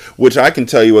eyes, which I can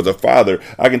tell you as a father,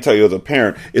 I can tell you as a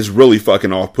parent, is really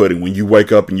fucking off-putting when you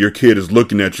wake up and your kid is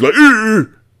looking at you like, "Ugh!"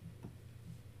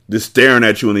 Just staring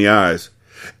at you in the eyes.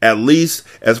 At least,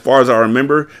 as far as I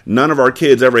remember, none of our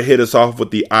kids ever hit us off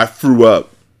with the "I threw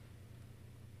up."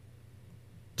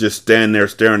 Just stand there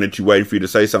staring at you, waiting for you to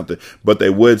say something. But they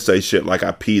would say shit like,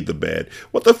 "I peed the bed."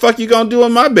 What the fuck you gonna do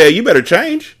in my bed? You better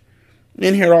change.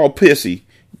 In here all pissy.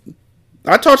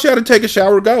 I taught you how to take a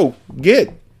shower. Go.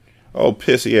 Get. Oh,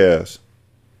 pissy ass.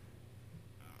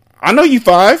 I know you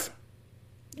 5.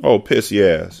 Oh, pissy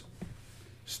ass.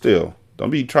 Still. Don't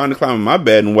be trying to climb in my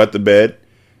bed and wet the bed.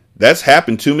 That's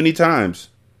happened too many times.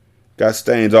 Got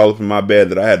stains all up in my bed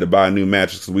that I had to buy a new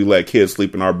mattress because we let kids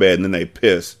sleep in our bed and then they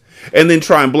piss. And then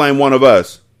try and blame one of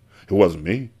us. It wasn't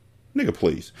me. Nigga,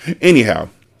 please. Anyhow,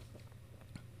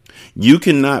 you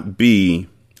cannot be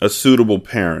a suitable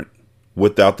parent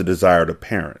without the desire to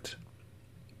parent.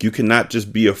 You cannot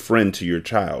just be a friend to your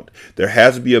child. There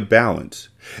has to be a balance.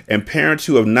 And parents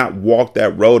who have not walked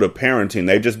that road of parenting,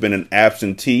 they've just been an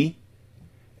absentee.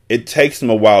 It takes them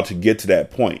a while to get to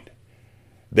that point.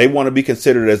 They want to be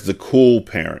considered as the cool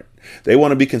parent. They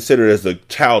want to be considered as the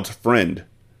child's friend.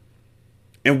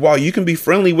 And while you can be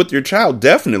friendly with your child,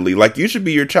 definitely, like you should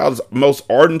be your child's most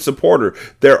ardent supporter,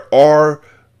 there are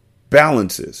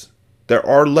balances. There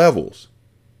are levels.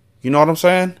 You know what I'm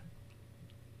saying?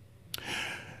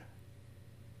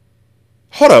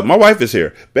 Hold up, my wife is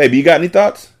here. Baby, you got any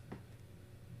thoughts?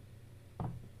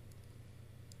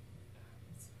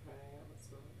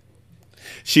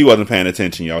 She wasn't paying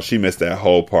attention, y'all. She missed that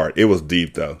whole part. It was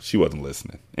deep, though. She wasn't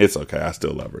listening. It's okay. I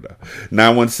still love her, though.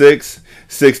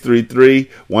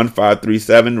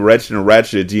 916-633-1537. Ratchet and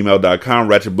Ratchet at gmail.com.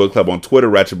 Ratchet Book Club on Twitter.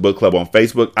 Ratchet Book Club on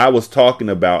Facebook. I was talking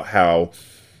about how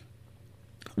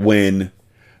when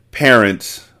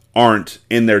parents aren't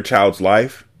in their child's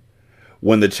life,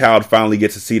 when the child finally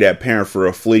gets to see that parent for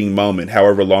a fleeting moment,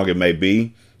 however long it may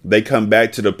be, they come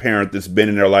back to the parent that's been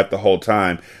in their life the whole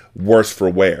time, worse for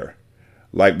wear.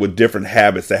 Like with different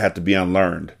habits that have to be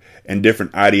unlearned and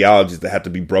different ideologies that have to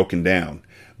be broken down,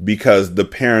 because the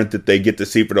parent that they get to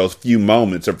see for those few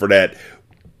moments or for that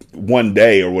one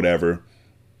day or whatever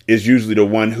is usually the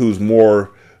one who's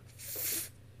more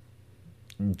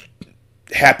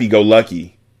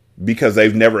happy-go-lucky, because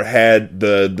they've never had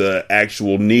the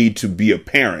actual need to be a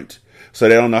parent. So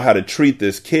they don't know how to treat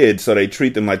this kid, so they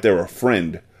treat them like they're a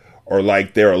friend or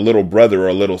like they're a little brother or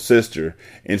a little sister,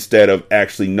 instead of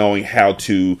actually knowing how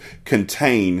to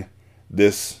contain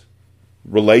this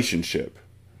relationship.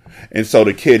 And so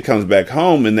the kid comes back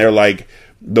home and they're like,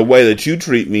 the way that you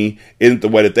treat me isn't the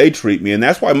way that they treat me. And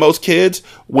that's why most kids,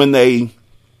 when they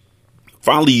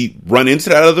finally run into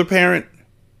that other parent,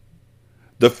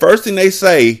 the first thing they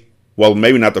say, well,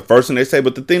 maybe not the first thing they say,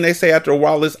 but the thing they say after a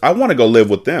while is, I want to go live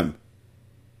with them.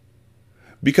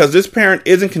 Because this parent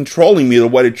isn't controlling me the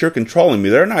way that you're controlling me.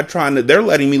 They're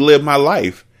letting me live my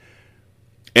life.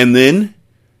 And then,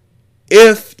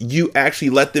 if you actually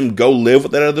let them go live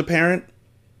with that other parent,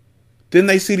 then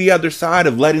they see the other side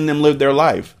of letting them live their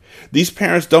life. These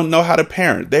parents don't know how to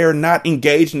parent. They are not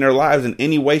engaged in their lives in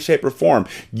any way, shape, or form.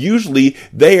 Usually,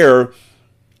 they are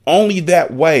only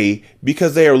that way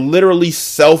because they are literally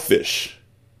selfish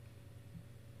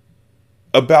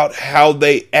about how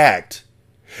they act.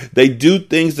 They do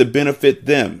things that benefit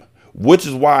them, which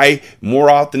is why, more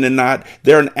often than not,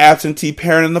 they're an absentee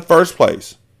parent in the first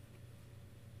place.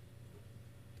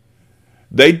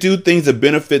 They do things that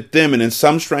benefit them, and in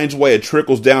some strange way, it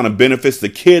trickles down and benefits the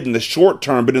kid in the short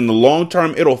term, but in the long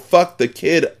term, it'll fuck the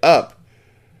kid up.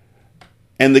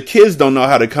 And the kids don't know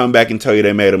how to come back and tell you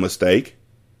they made a mistake.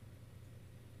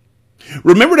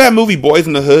 Remember that movie Boys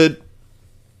in the Hood,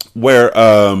 where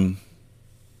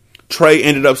Trey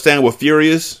ended up staying with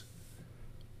Furious,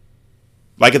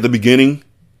 like at the beginning,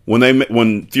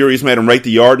 when Furious made him rake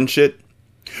the yard and shit?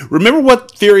 Remember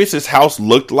what Furious's house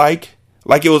looked like?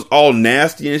 Like it was all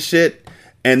nasty and shit,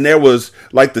 and there was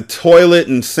like the toilet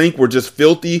and sink were just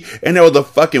filthy, and there was a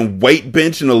fucking weight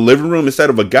bench in the living room instead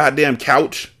of a goddamn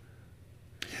couch.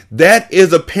 That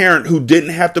is a parent who didn't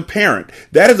have to parent.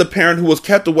 That is a parent who was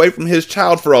kept away from his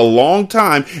child for a long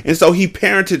time, and so he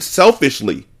parented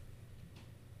selfishly.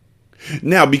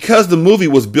 Now, because the movie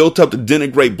was built up to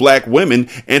denigrate black women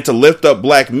and to lift up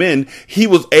black men, he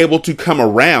was able to come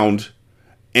around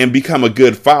and become a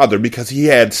good father because he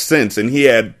had sense and he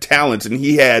had talents and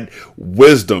he had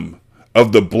wisdom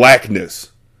of the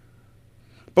blackness.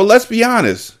 But let's be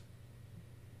honest,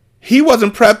 he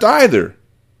wasn't prepped either.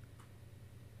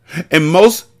 And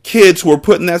most kids who are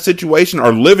put in that situation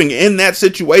are living in that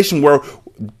situation where,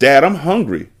 Dad, I'm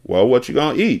hungry. Well, what you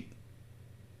gonna eat?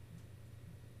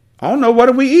 I don't know. What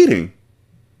are we eating?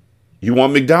 You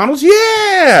want McDonald's?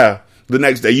 Yeah. The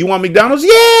next day, you want McDonald's?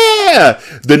 Yeah.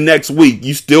 The next week,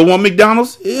 you still want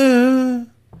McDonald's? Yeah.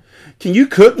 Can you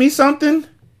cook me something?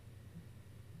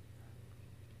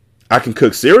 I can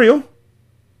cook cereal.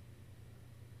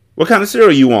 What kind of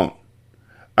cereal you want?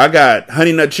 I got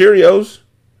Honey Nut Cheerios.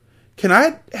 Can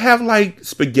I have like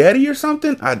spaghetti or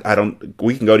something? I don't.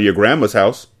 We can go to your grandma's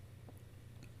house.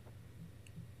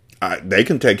 They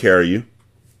can take care of you.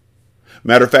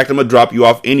 Matter of fact, I'm going to drop you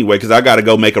off anyway because I got to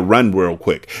go make a run real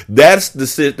quick. That's the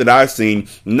shit that I've seen,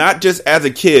 not just as a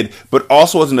kid, but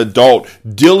also as an adult,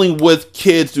 dealing with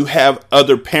kids who have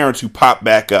other parents who pop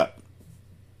back up.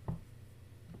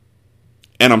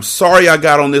 And I'm sorry I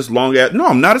got on this long ass. No,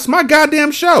 I'm not. It's my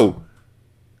goddamn show.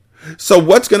 So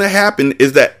what's going to happen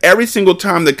is that every single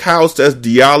time that Kyle says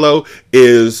Diallo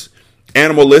is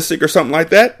animalistic or something like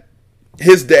that,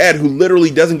 his dad, who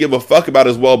literally doesn't give a fuck about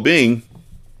his well-being,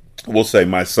 will say,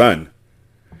 my son,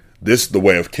 this is the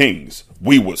way of kings.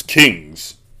 We was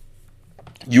kings.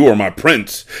 You are my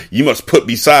prince. You must put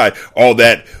beside all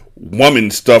that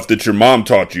woman stuff that your mom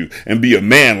taught you and be a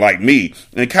man like me.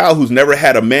 And Kyle, who's never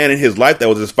had a man in his life that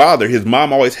was his father, his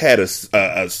mom always had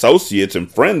associates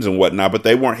and friends and whatnot, but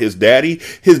they weren't his daddy.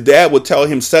 His dad would tell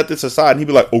him, set this aside, and he'd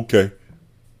be like, okay.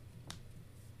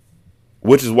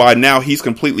 Which is why now he's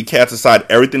completely cast aside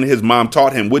everything that his mom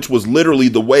taught him, which was literally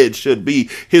the way it should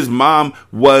be. His mom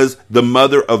was the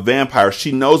mother of vampires.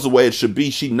 She knows the way it should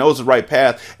be. She knows the right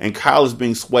path. And Kyle is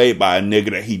being swayed by a nigga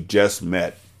that he just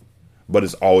met, but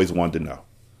has always wanted to know.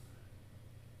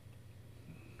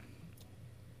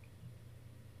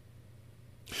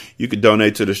 You can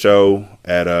donate to the show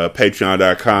at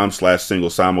patreon.com/single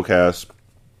simulcast.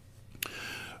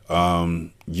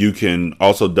 You can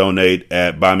also donate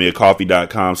at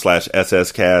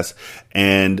buymeacoffee.com/sscast,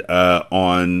 and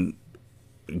on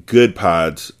Good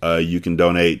Pods, you can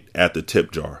donate at the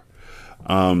tip jar.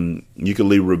 You can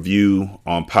leave a review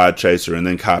on Podchaser and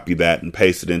then copy that and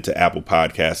paste it into Apple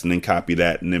Podcasts, and then copy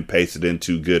that and then paste it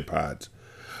into Good Pods.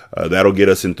 That'll get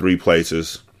us in 3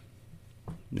 places.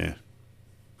 Yeah.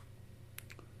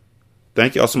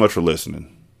 Thank y'all so much for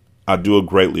listening. I do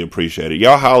greatly appreciate it.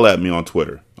 Y'all holler at me on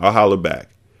Twitter. I'll holler back.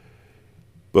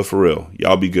 But for real,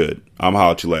 y'all be good. I'm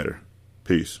holler at you later.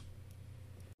 Peace.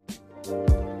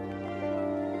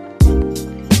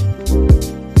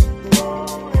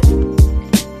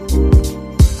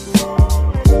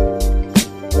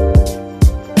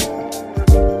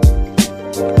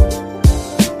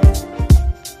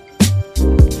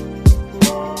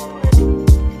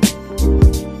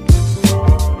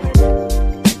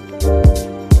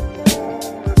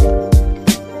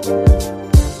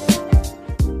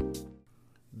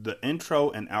 Intro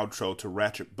and outro to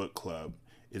Ratchet Book Club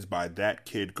is by That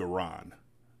Kid Garan,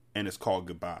 and it's called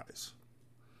Goodbyes.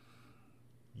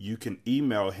 You can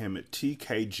email him at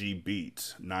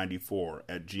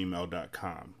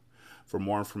tkgbeats94@gmail.com for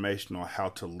more information on how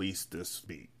to lease this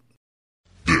beat.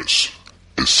 This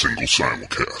is Single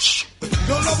Simulcast.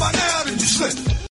 Don't know by now that you slip.